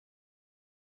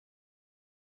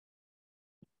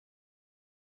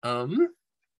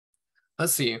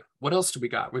 Let's see, what else do we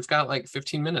got? We've got like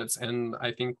 15 minutes, and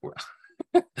I think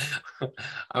I'm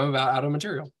about out of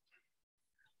material.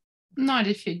 Not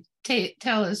if you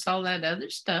tell us all that other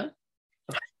stuff.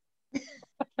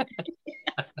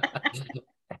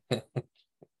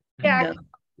 Yeah.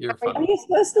 You're funny. Are you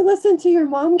supposed to listen to your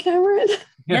mom, Cameron?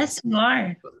 Yes, you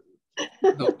are.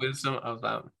 The wisdom of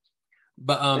that.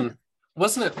 But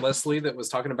wasn't it Leslie that was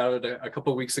talking about it a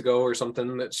couple of weeks ago or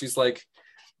something, that she's like,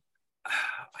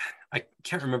 I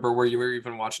can't remember where you were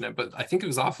even watching it, but I think it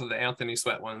was off of the Anthony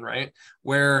Sweat one, right?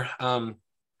 Where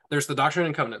there's the Doctrine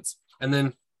and Covenants, and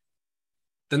then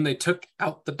they took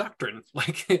out the doctrine.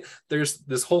 Like there's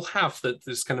this whole half that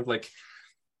is kind of like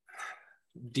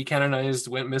decanonized,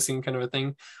 went missing, kind of a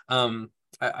thing.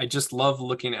 I just love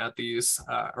looking at these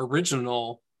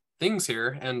original things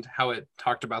here and how it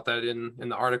talked about that in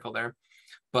the article there.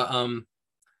 But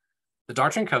the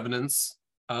Doctrine and Covenants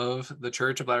of the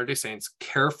Church of Latter-day Saints,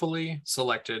 carefully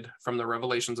selected from the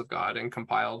revelations of God and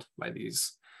compiled by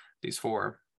these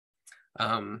four.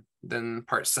 Then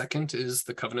part second is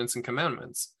the Covenants and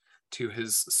Commandments to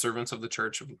his servants of the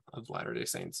Church of Latter-day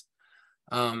Saints.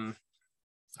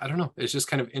 I don't know, it's just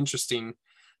kind of interesting,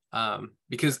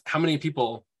 because how many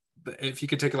people, if you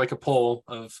could take like a poll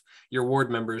of your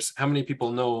ward members, how many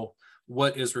people know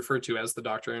what is referred to as the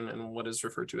doctrine and what is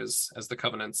referred to as the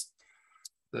covenants?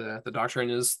 The doctrine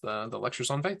is the lectures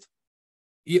on faith,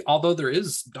 although there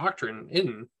is doctrine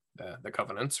in the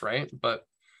covenants, right? But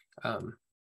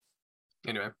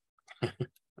anyway.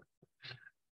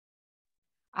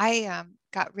 I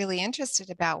got really interested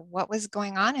about what was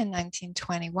going on in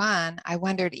 1921. I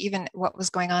wondered even what was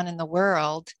going on in the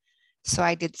world. So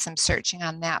I did some searching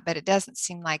on that, but it doesn't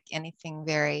seem like anything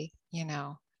very,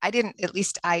 I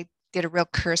did a real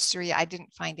cursory. I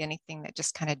didn't find anything that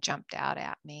just kind of jumped out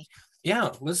at me.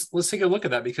 Yeah, let's take a look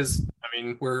at that, because I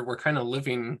mean we're kind of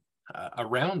living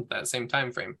around that same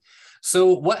time frame.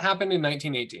 So what happened in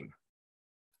 1918?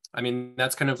 I mean,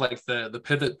 that's kind of like the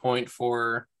pivot point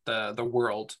for the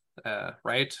world,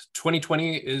 right?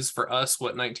 2020 is for us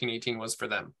what 1918 was for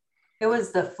them. It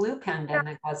was the flu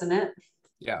pandemic, wasn't it?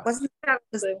 Yeah. Wasn't that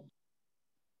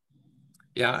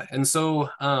Yeah, and so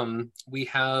we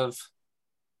have,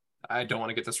 I don't want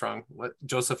to get this wrong,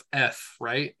 Joseph F.,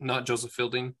 right? Not Joseph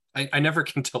Fielding. I never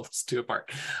can tell those two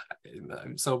apart.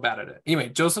 I'm so bad at it. Anyway,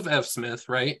 Joseph F. Smith,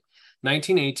 right?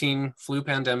 1918 flu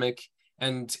pandemic,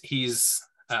 and he's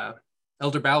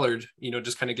Elder Ballard,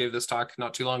 just kind of gave this talk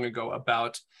not too long ago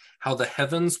about how the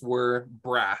heavens were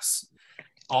brass.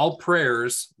 All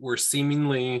prayers were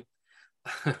seemingly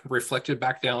reflected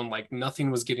back down, like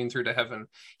nothing was getting through to heaven.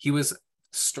 He was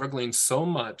struggling so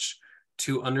much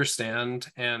to understand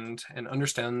and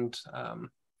understand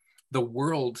the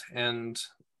world and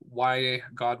why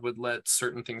God would let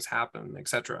certain things happen,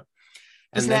 etc.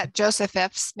 Is that Joseph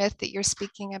F. Smith that you're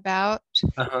speaking about?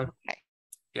 Uh-huh. Okay.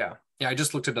 Yeah, I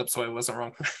just looked it up so I wasn't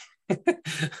wrong.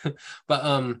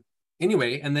 But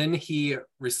anyway, and then he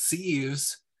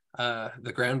receives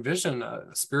the grand vision,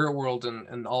 spirit world,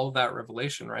 and all of that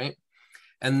revelation, right?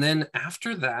 And then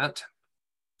after that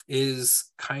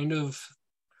is kind of,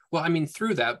 well, I mean,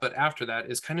 through that, but after that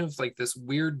is kind of like this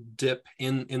weird dip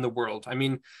in the world. I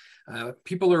mean,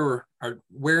 people are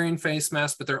wearing face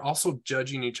masks, but they're also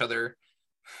judging each other.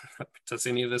 Does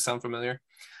any of this sound familiar?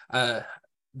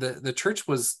 The church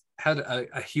had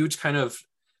a huge kind of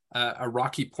a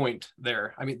rocky point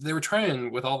there. I mean, they were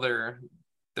trying with all their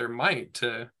might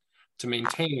to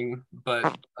maintain,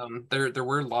 but there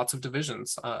were lots of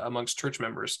divisions amongst church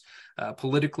members,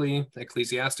 politically,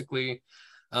 ecclesiastically,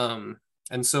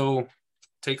 and so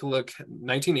take a look.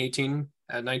 1918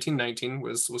 at 1919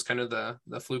 was kind of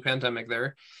the flu pandemic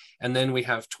there, and then we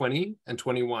have 20 and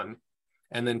 21,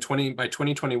 and then by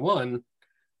 2021,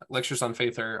 lectures on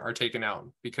faith are taken out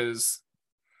because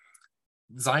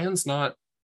Zion's not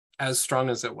as strong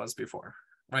as it was before,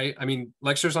 right? I mean,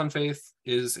 lectures on faith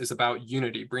is about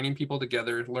unity, bringing people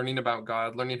together, learning about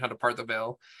God, learning how to part the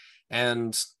veil,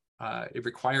 and it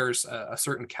requires a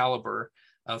certain caliber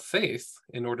of faith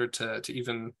in order to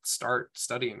even start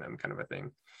studying them, kind of a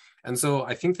thing. And so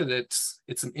I think that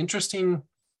it's an interesting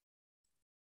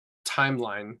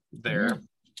timeline there.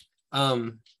 Mm-hmm.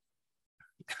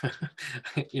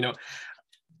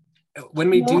 When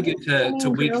we do get to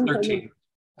week 13,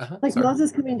 like sorry.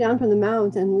 Moses coming down from the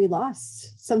mount, and we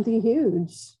lost something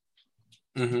huge.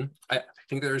 Mm-hmm. I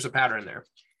think there's a pattern there.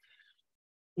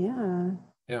 Yeah.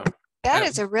 That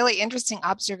is a really interesting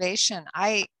observation.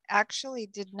 I actually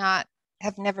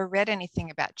have never read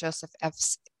anything about Joseph F.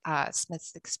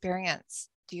 Smith's experience.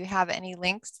 Do you have any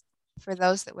links for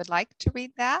those that would like to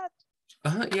read that?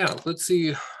 Yeah, let's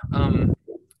see.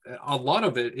 A lot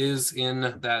of it is in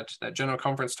that general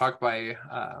conference talk by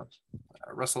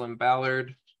Russell and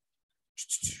Ballard.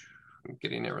 I'm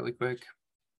getting it really quick.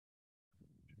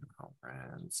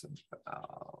 Conference and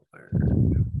Ballard.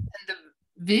 And the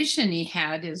vision he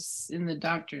had is in the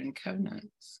Doctrine and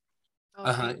Covenants.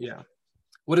 Okay. Yeah.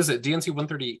 What is it? DNC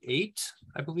 138,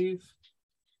 I believe.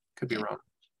 Could be wrong.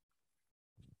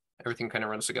 everything kind of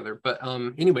runs together. But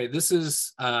anyway, this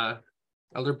is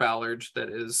Elder Ballard that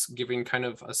is giving kind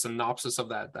of a synopsis of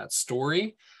that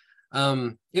story.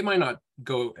 It might not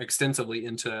go extensively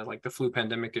into like the flu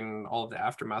pandemic and all of the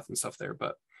aftermath and stuff there,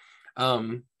 but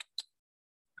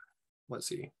let's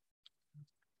see.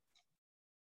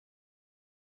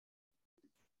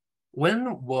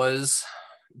 When was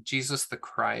Jesus the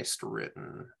Christ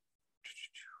written?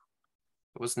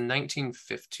 It was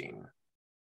 1915.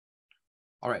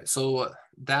 All right, so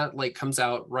that like comes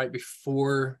out right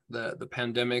before the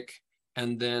pandemic,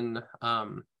 and then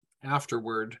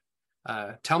afterward,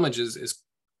 Talmage is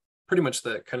pretty much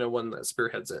the kind of one that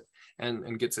spearheads it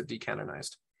and gets it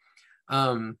decanonized.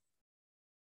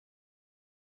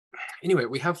 Anyway,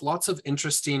 we have lots of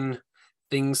interesting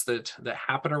things that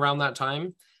happen around that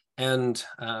time, and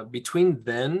between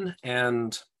then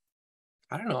and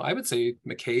I don't know, I would say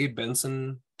McCabe,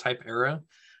 Benson type era,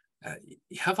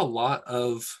 you have a lot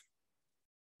of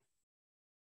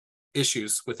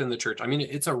issues within the church. I mean,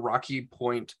 it's a rocky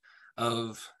point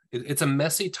of, it's a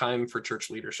messy time for church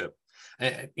leadership.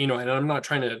 You know, and I'm not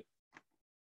trying to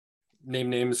name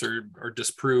names or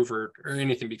disprove or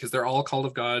anything, because they're all called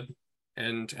of God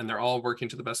and they're all working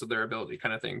to the best of their ability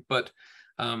kind of thing. But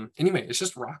anyway, it's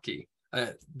just rocky.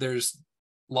 There's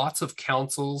lots of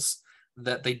councils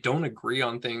that they don't agree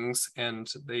on things, and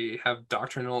they have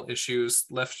doctrinal issues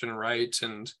left and right.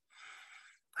 And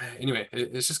anyway,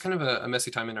 it's just kind of a messy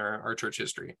time in our church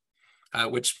history,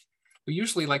 which we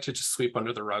usually like to just sweep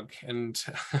under the rug. And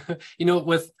you know,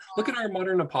 look at our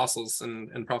modern apostles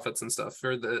and prophets and stuff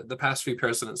for the past few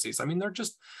presidencies. I mean,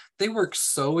 they work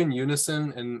so in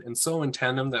unison and so in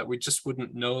tandem that we just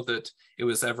wouldn't know that it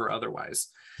was ever otherwise.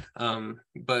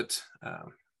 But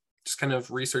just kind of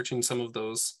researching some of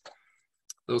those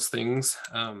things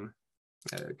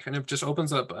kind of just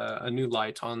opens up a new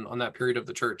light on that period of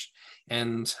the church.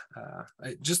 And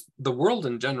just the world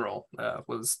in general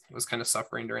was kind of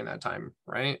suffering during that time,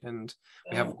 right? And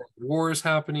we have wars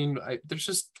happening.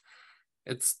 It's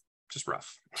just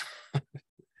rough.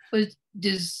 Was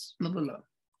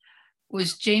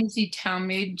James E.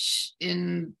 Talmage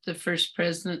in the first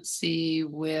presidency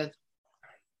with?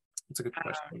 That's a good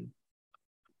question.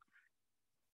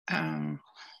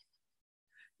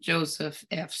 Joseph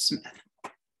F. Smith.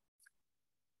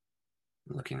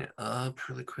 Looking it up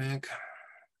really quick.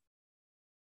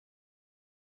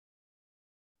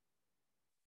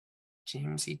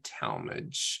 James E.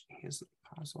 Talmage. He's the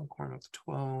apostle, quorum of the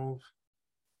 12.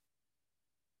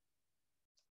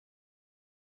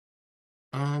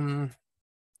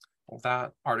 Well,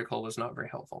 that article was not very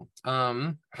helpful.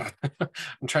 I'm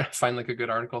trying to find like a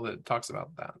good article that talks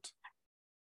about that.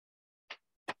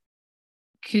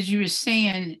 Because you were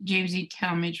saying James E.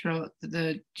 Talmage wrote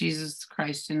the Jesus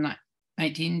Christ in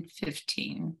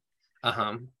 1915.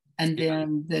 And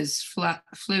then this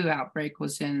flu outbreak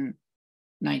was in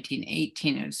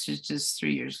 1918. It was just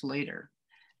 3 years later.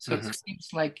 So it seems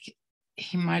like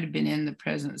he might have been in the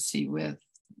presidency with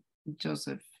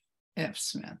Joseph F.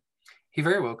 Smith. He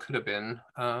very well could have been.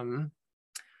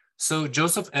 So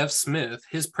Joseph F. Smith,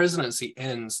 his presidency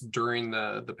ends during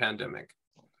the pandemic.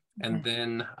 And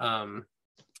then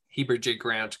Heber J.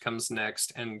 Grant comes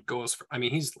next and goes for, I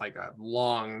mean, he's like a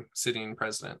long sitting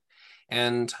president.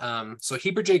 And so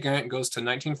Heber J. Grant goes to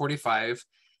 1945,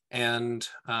 and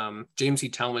James E.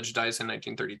 Talmage dies in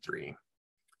 1933.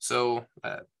 So,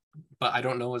 but I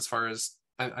don't know as far as,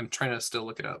 I'm trying to still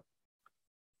look it up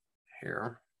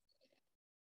here.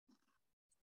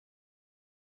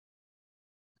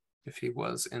 If he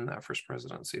was in that first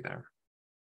presidency there.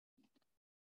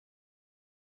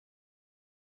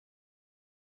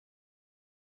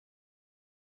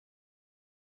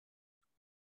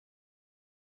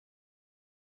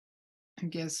 I'm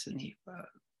guessing he was.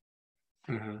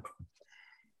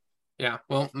 Yeah,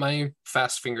 well, my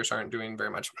fast fingers aren't doing very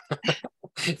much.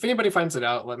 If anybody finds it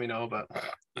out, let me know, but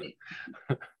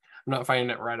I'm not finding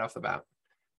it right off the bat.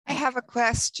 I have a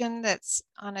question that's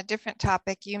on a different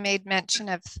topic. You made mention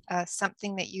of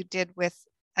something that you did with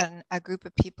a group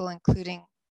of people, including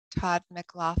Todd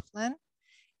McLaughlin.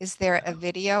 Is there a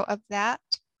video of that?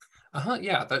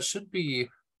 Yeah, that should be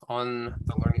on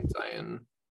the Learning Zion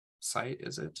site,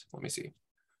 is it? Let me see.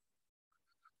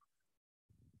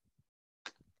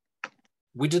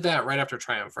 We did that right after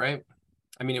Triumph, right?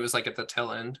 I mean, it was like at the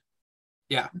tail end.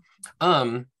 Yeah.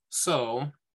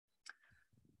 So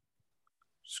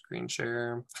screen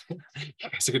share. You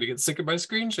guys are gonna get sick of my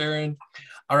screen sharing.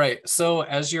 All right, so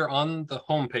as you're on the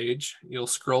homepage, you'll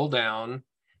scroll down,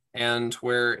 and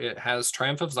where it has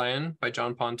Triumph of Zion by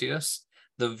John Pontius,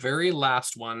 the very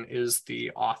last one is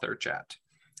the author chat.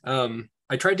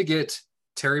 I tried to get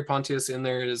Terry Pontius in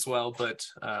there as well, but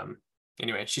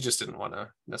anyway, she just didn't want to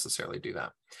necessarily do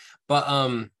that. But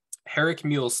Herrick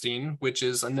Muhlestein, which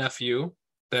is a nephew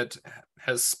that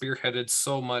has spearheaded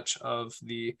so much of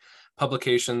the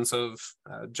publications of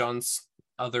John's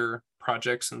other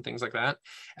projects and things like that.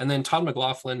 And then Todd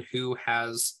McLaughlin, who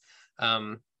has,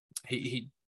 he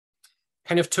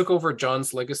kind of took over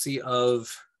John's legacy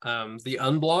of the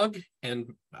Unblog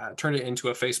and turned it into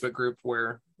a Facebook group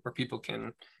where people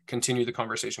can continue the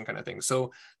conversation kind of thing.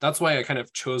 So that's why I kind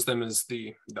of chose them as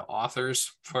the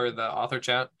authors for the author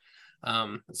chat.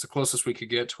 It's the closest we could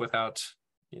get without,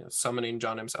 summoning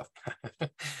John himself.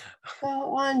 So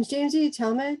on James E.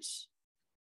 Talmage,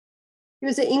 he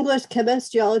was an English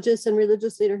chemist, geologist, and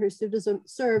religious leader who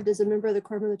served as a member of the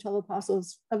Quorum of the 12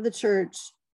 Apostles of the Church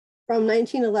from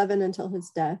 1911 until his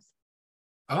death.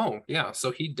 Oh, yeah.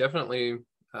 So he definitely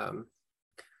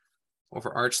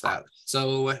overarched that.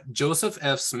 So Joseph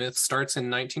F. Smith starts in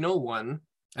 1901.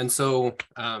 And so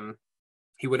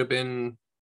he would have been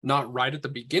not right at the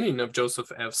beginning of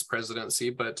Joseph F.'s presidency,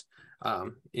 but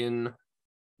in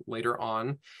later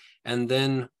on. And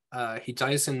then he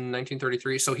dies in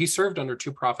 1933. So he served under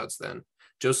two prophets then,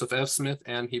 Joseph F. Smith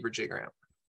and Heber J. Grant,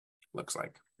 looks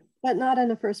like. But not in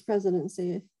the first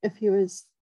presidency, if he was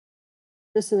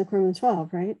just in the Quorum of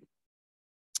 12, right?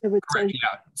 It would Correct,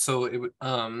 yeah. So it would,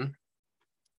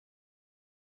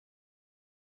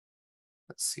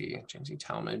 let's see, James E.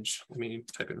 Talmage. Let me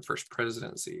type in first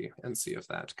presidency and see if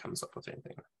that comes up with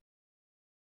anything.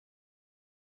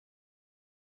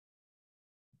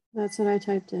 That's what I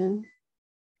typed in.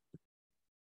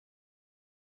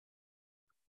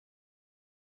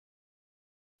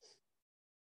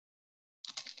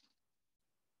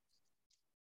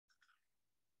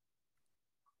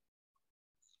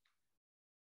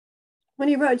 When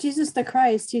he wrote Jesus the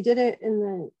Christ, he did it in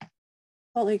the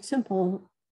Salt Lake Temple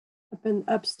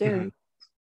upstairs.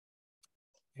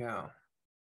 Mm-hmm. Yeah.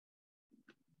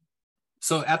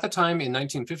 So at the time in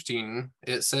 1915,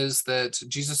 it says that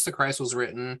Jesus the Christ was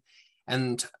written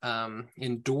and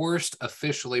endorsed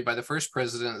officially by the first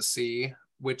presidency,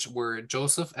 which were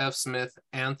Joseph F. Smith,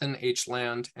 Anthony H.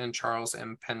 Land, and Charles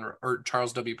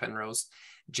W. Penrose,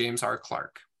 James R.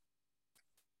 Clark.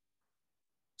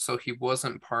 So he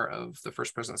wasn't part of the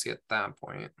first presidency at that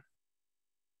point.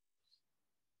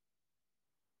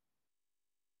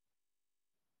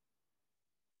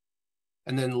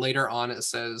 And then later on, it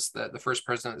says that the first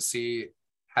presidency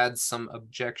had some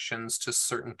objections to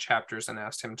certain chapters and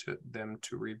asked them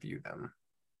to review them.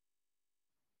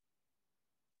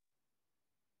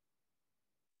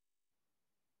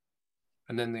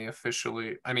 And then they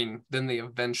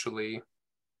eventually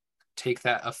take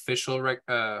that official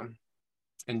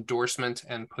endorsement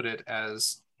and put it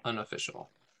as unofficial.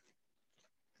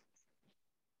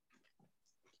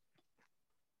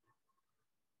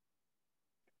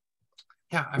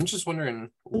 Yeah, I'm just wondering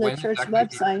when the church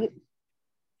website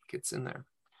gets in there.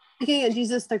 You can get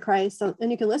Jesus the Christ,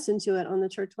 and you can listen to it on the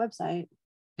church website,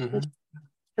 mm-hmm. the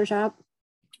church app,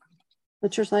 the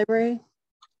church library.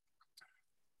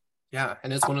 Yeah,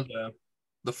 and it's one of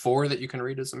the 4 that you can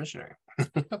read as a missionary.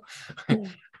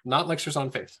 Not lectures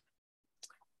on faith.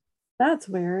 That's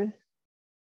weird.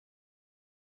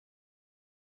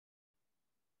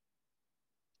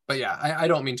 But yeah, I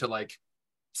don't mean to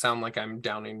sound like I'm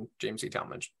downing James E.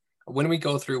 Talmage. When we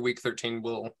go through week 13,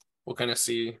 we'll kind of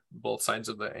see both sides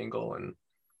of the angle and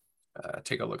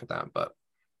take a look at that. But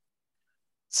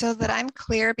so that I'm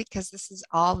clear, because this is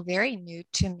all very new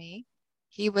to me,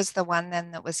 he was the one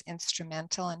then that was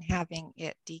instrumental in having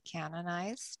it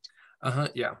decanonized.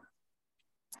 Yeah.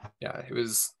 It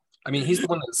was. I mean, he's the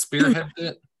one that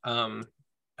spearheaded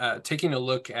it. Taking a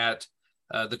look at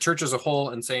the church as a whole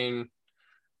and saying,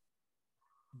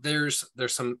 there's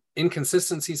some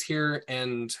inconsistencies here,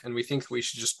 and we think we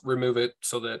should just remove it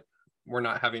so that we're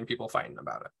not having people fighting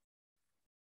about it.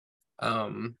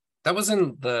 That was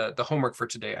in the homework for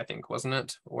today, I think, wasn't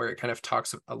it? Where it kind of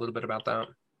talks a little bit about that.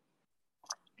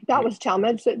 That was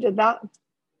Talmage that did that.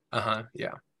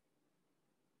 Yeah.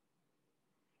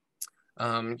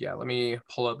 Yeah, let me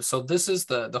pull up. So this is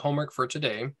the homework for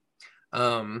today.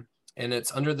 And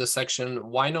it's under the section,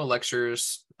 Why No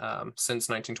Lectures Since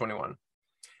 1921?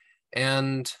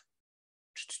 And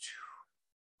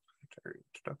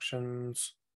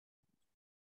introductions.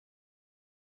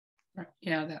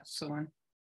 Yeah, that's the one.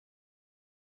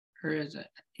 Or is it?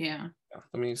 Yeah.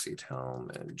 Let me see,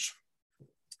 Talmage.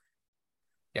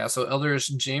 Yeah, so elders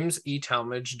James E.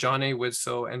 Talmage, John A.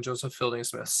 Widsoe, and Joseph Fielding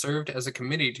Smith served as a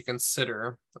committee to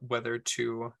consider whether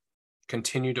to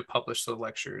continue to publish the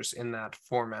lectures in that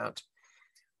format.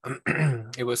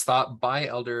 It was thought by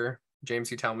Elder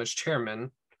James E. Talmage,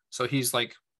 chairman, so he's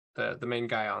like the main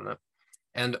guy on it,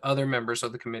 and other members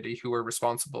of the committee who were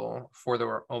responsible for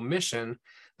their omission,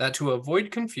 that to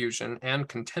avoid confusion and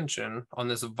contention on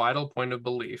this vital point of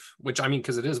belief, which I mean,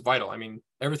 because it is vital, I mean,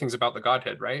 everything's about the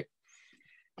Godhead, right?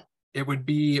 It would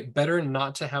be better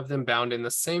not to have them bound in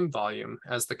the same volume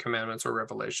as the commandments or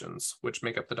revelations, which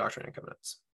make up the Doctrine and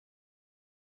Covenants.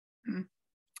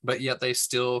 But yet they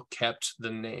still kept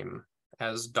the name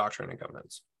as Doctrine and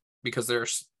Covenants, because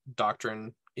there's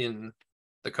doctrine in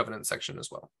the covenant section as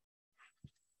well.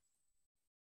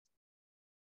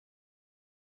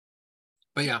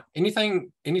 But yeah,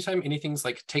 anytime anything's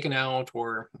like taken out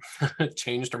or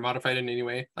changed or modified in any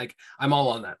way, like I'm all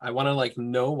on that. I want to like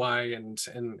know why and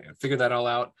figure that all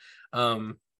out.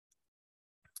 And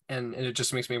it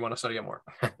just makes me want to study it more.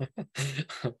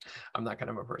 I'm that kind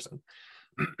of a person.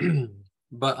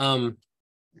 But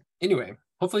anyway,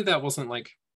 hopefully that wasn't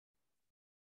like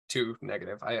too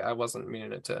negative. I wasn't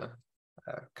meaning it to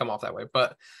come off that way,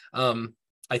 but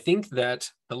I think that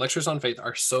the lectures on faith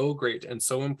are so great and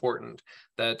so important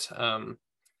that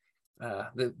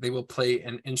they will play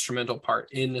an instrumental part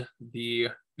in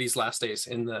these last days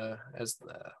as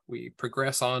we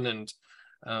progress on and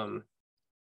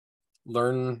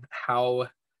learn how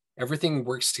everything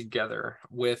works together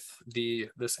with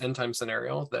this end time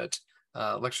scenario, that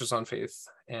lectures on faith,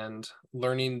 and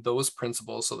learning those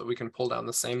principles so that we can pull down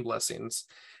the same blessings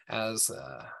as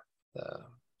the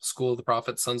School of the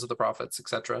Prophets, Sons of the Prophets,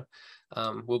 etc.,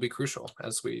 will be crucial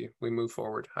as we move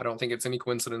forward. I don't think it's any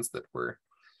coincidence that we've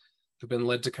been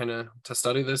led to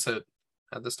study this at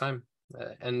this time,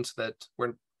 and that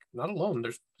we're not alone.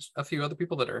 There's a few other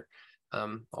people that are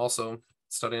also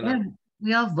studying it.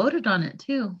 We all voted on it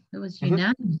too. It was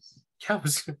unanimous. Yeah, it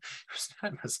was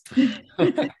unanimous.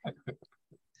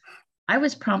 I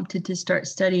was prompted to start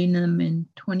studying them in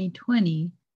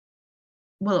 2020.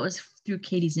 Well, it was through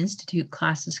Katie's Institute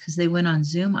classes, because they went on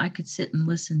Zoom. I could sit and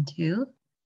listen to,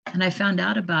 and I found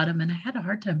out about them, and I had a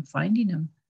hard time finding them.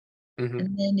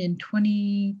 And then in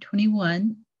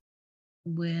 2021,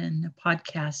 when a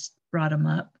podcast brought them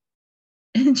up,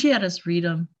 and she had us read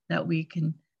them that week,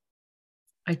 and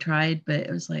I tried, but it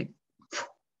was like,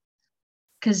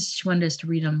 because she wanted us to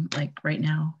read them like right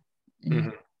now.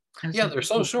 And yeah, they're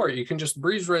so short. You can just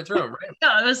breeze right through them, right?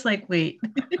 Yeah, I was like, wait.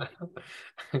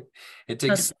 It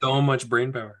takes so much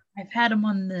brain power. I've had them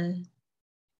on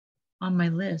my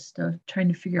list of trying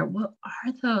to figure out, what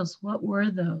are those? What were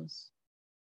those?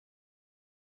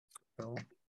 Well,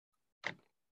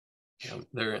 yeah,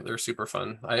 they're super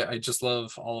fun. I just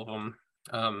love all of them.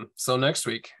 So next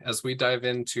week, as we dive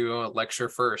into lecture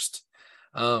first,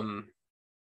 let's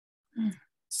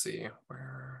see,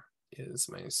 where is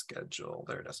my schedule?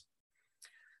 There it is.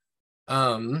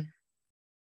 Yeah,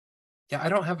 I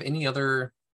don't have any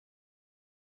other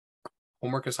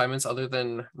homework assignments other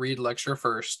than read lecture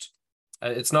first.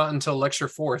 It's not until lecture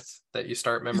 4th that you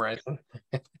start memorizing.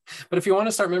 But if you want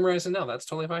to start memorizing now, that's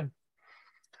totally fine.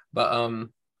 But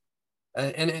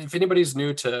and if anybody's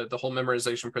new to the whole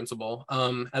memorization principle,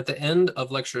 at the end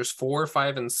of lectures 4,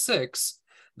 5, and 6,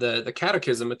 the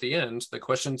catechism at the end, the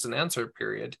questions and answer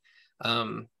period,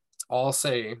 all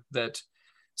say that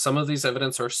some of these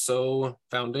evidence are so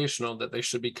foundational that they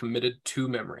should be committed to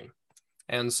memory.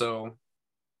 And so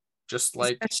just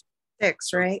like especially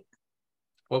 6, right?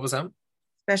 What was that?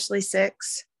 Especially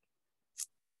 6.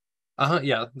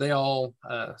 Yeah, they all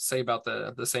say about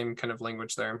the same kind of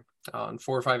language there on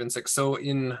 4, 5, and 6. So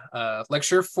in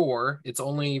lecture 4, it's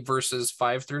only verses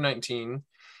 5 through 19.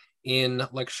 In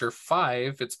lecture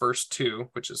 5, it's verse 2,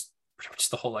 which is pretty much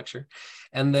the whole lecture.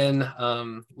 And then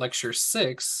lecture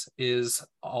 6 is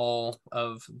all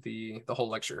of the whole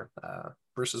lecture,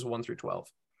 verses 1 through 12.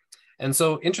 And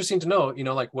so interesting to know,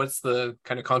 like what's the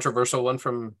kind of controversial one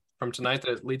from tonight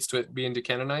that leads to it being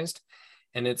decanonized?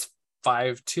 And it's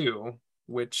 5:2,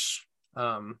 which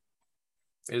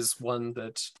is one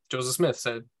that Joseph Smith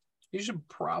said, you should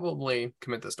probably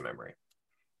commit this to memory.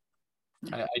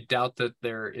 I doubt that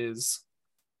there is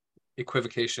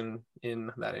equivocation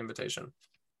in that invitation.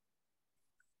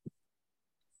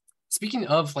 Speaking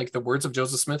of like the words of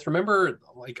Joseph Smith, remember,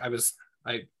 like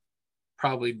I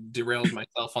probably derailed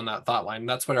myself on that thought line.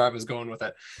 That's where I was going with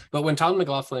it. But when Tom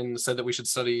McLaughlin said that we should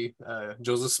study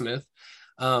Joseph Smith,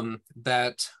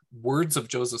 that words of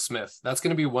Joseph Smith, that's going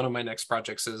to be one of my next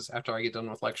projects, is after I get done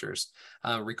with lectures,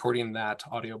 recording that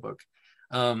audiobook.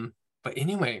 But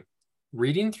anyway,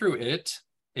 reading through it,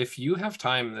 if you have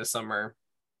time this summer,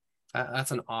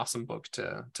 that's an awesome book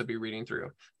to be reading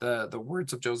through. The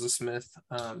words of Joseph Smith.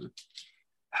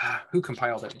 Who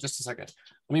compiled it? Just a second.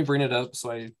 Let me bring it up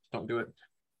so I don't do it.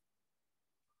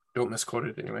 Don't misquote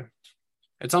it anyway.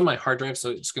 It's on my hard drive, so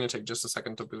it's going to take just a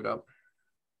second to boot up.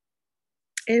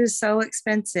 It is so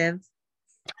expensive.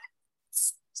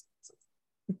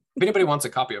 If anybody wants a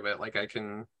copy of it, like I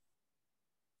can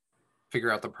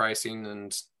figure out the pricing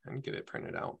and get it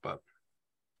printed out, but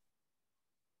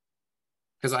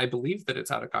because I believe that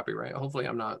it's out of copyright. Hopefully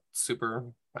I'm not super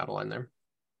out of line there.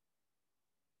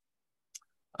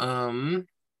 Learning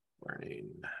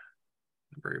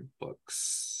library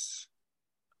books.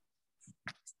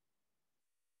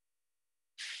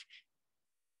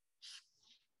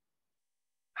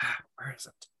 Where is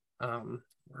it?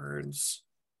 Words.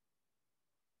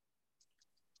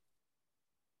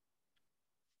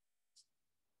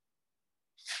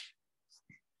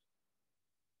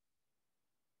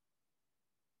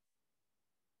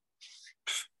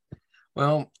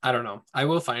 Well, I don't know. I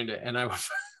will find it and I will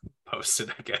post it,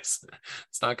 I guess.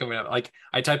 It's not coming up. Like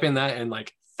I type in that and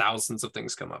like thousands of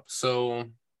things come up. So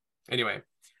anyway,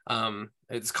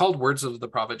 it's called Words of the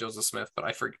Prophet Joseph Smith, but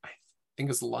I think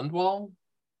it's Lundwall,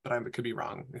 but I could be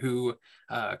wrong, who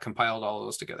compiled all of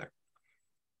those together.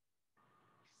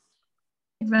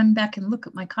 Run back and look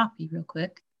at my copy real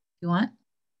quick. You want?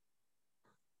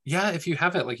 Yeah, if you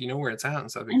have it, like you know where it's at and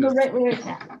stuff. I know right where it's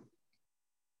at.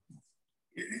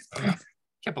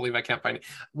 Can't believe I can't find it.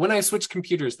 When I switch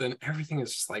computers, then everything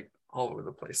is just like all over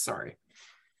the place. Sorry.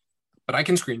 But I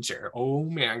can screen share. Oh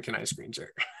man, can I screen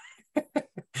share?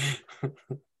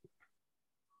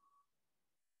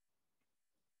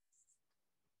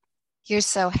 You're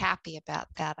so happy about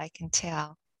that, I can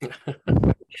tell.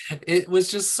 It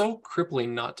was just so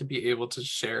crippling not to be able to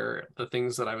share the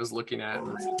things that I was looking at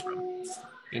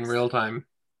in real time.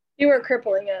 You were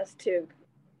crippling us too,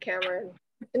 Cameron,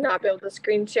 to not be able to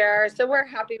screen share. So we're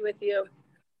happy with you.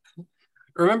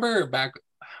 Remember back,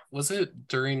 was it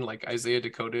during like Isaiah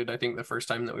Decoded? I think the first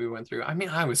time that we went through, I mean,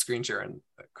 I was screen sharing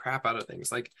the crap out of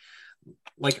things.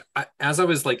 As I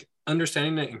was like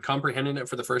understanding it and comprehending it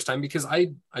for the first time, because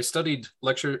I studied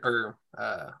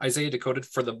Isaiah Decoded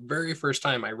for the very first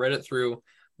time. I read it through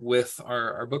with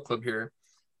our book club here,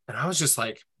 and I was just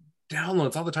like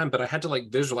downloads all the time, but I had to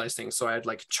like visualize things, so I'd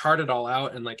like chart it all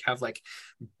out and like have like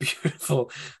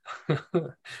beautiful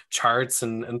charts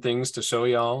and things to show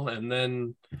y'all, and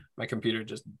then my computer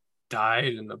just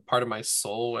died and a part of my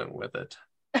soul went with it.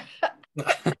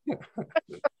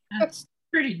 That's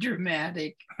pretty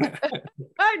dramatic.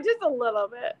 Just a little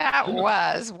bit. That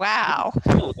was, wow.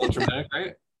 A little dramatic,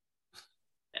 right?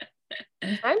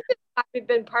 I'm just happy to have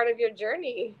been part of your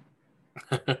journey.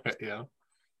 Yeah.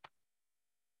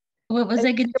 What was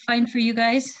I going to find for you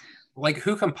guys? Like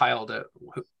who compiled it?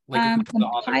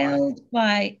 Compiled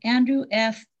by Andrew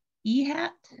F.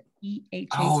 Ehat. E-H-A-T.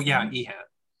 Oh yeah, Ehat.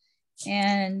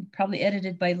 And probably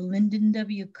edited by Lyndon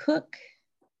W. Cook,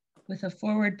 with a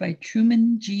foreword by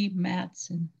Truman G.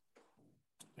 Matson.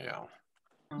 Yeah.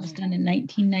 It was done in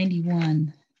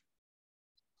 1991.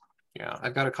 Yeah,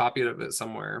 I've got a copy of it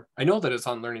somewhere. I know that it's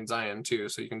on Learning Zion too,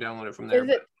 so you can download it from there. Is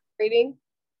it reading?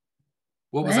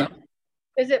 What was that?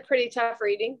 Is it pretty tough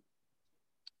reading?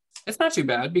 It's not too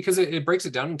bad because it breaks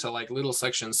it down into like little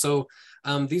sections. So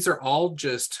these are all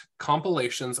just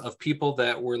compilations of people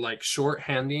that were like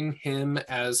shorthanding him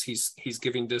as he's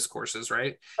giving discourses,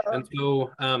 right? And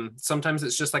so sometimes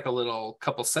it's just like a little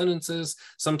couple sentences.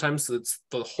 Sometimes it's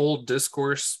the whole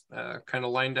discourse kind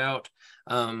of lined out.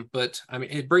 But I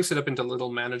mean, it breaks it up into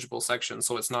little manageable sections.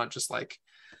 So it's not just like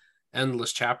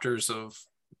endless chapters of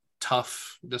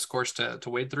tough discourse to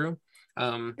wade through.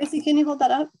 Tracy, can you hold that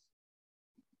up?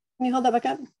 Can you hold that back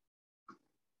up?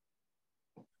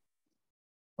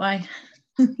 Why?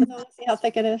 I want to see how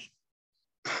thick it is.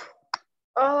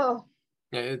 Oh.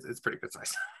 Yeah, it's pretty good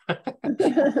size.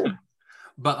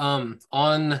 But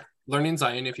on Learning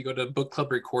Zion, if you go to book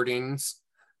club recordings,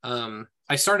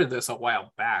 I started this a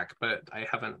while back, but I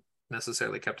haven't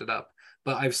necessarily kept it up.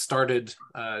 But I've started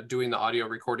doing the audio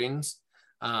recordings.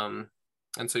 And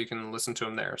so you can listen to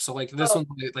them there. So like this one's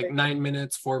like 9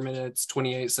 minutes, 4 minutes,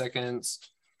 28 seconds.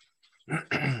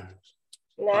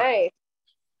 Nice.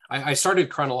 I started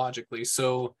chronologically.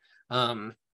 So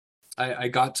I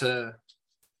got to,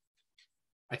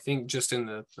 I think just in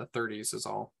the 30s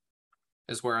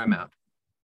is where I'm at.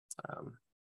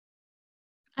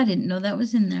 I didn't know that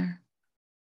was in there.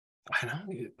 I know.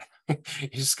 You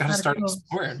just got to start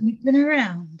exploring. Snooping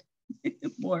around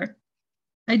more.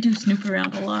 I do snoop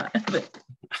around a lot, but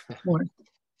more.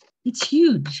 It's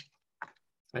huge.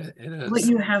 It is. What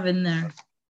you have in there.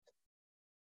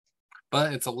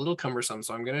 But it's a little cumbersome,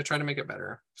 so I'm going to try to make it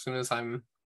better as soon as I'm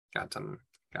got some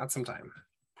time.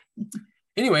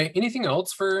 Anyway, anything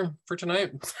else for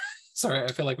tonight? Sorry,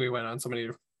 I feel like we went on so many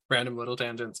random little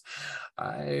tangents.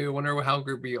 I wonder how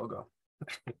group B will go.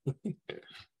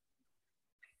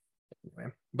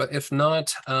 Anyway, but if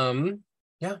not,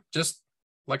 yeah, just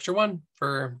lecture 1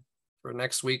 for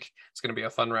next week. It's going to be a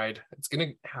fun ride. It's going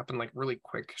to happen like really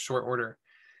quick, short order,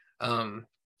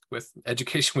 with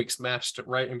education week smashed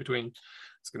right in between.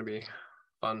 It's going to be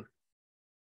fun.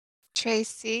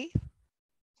 Tracy?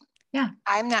 Yeah.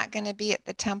 I'm not going to be at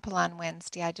the temple on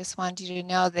Wednesday. I just wanted you to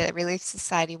know that Relief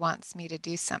Society wants me to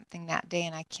do something that day,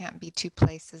 and I can't be 2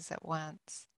 places at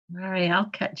once. All right, I'll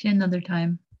catch you another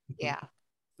time. Yeah.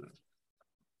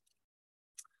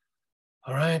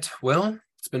 All right. Well,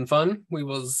 it's been fun. We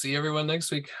will see everyone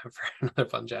next week for another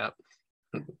fun chat.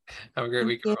 Have a great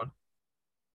week, everyone.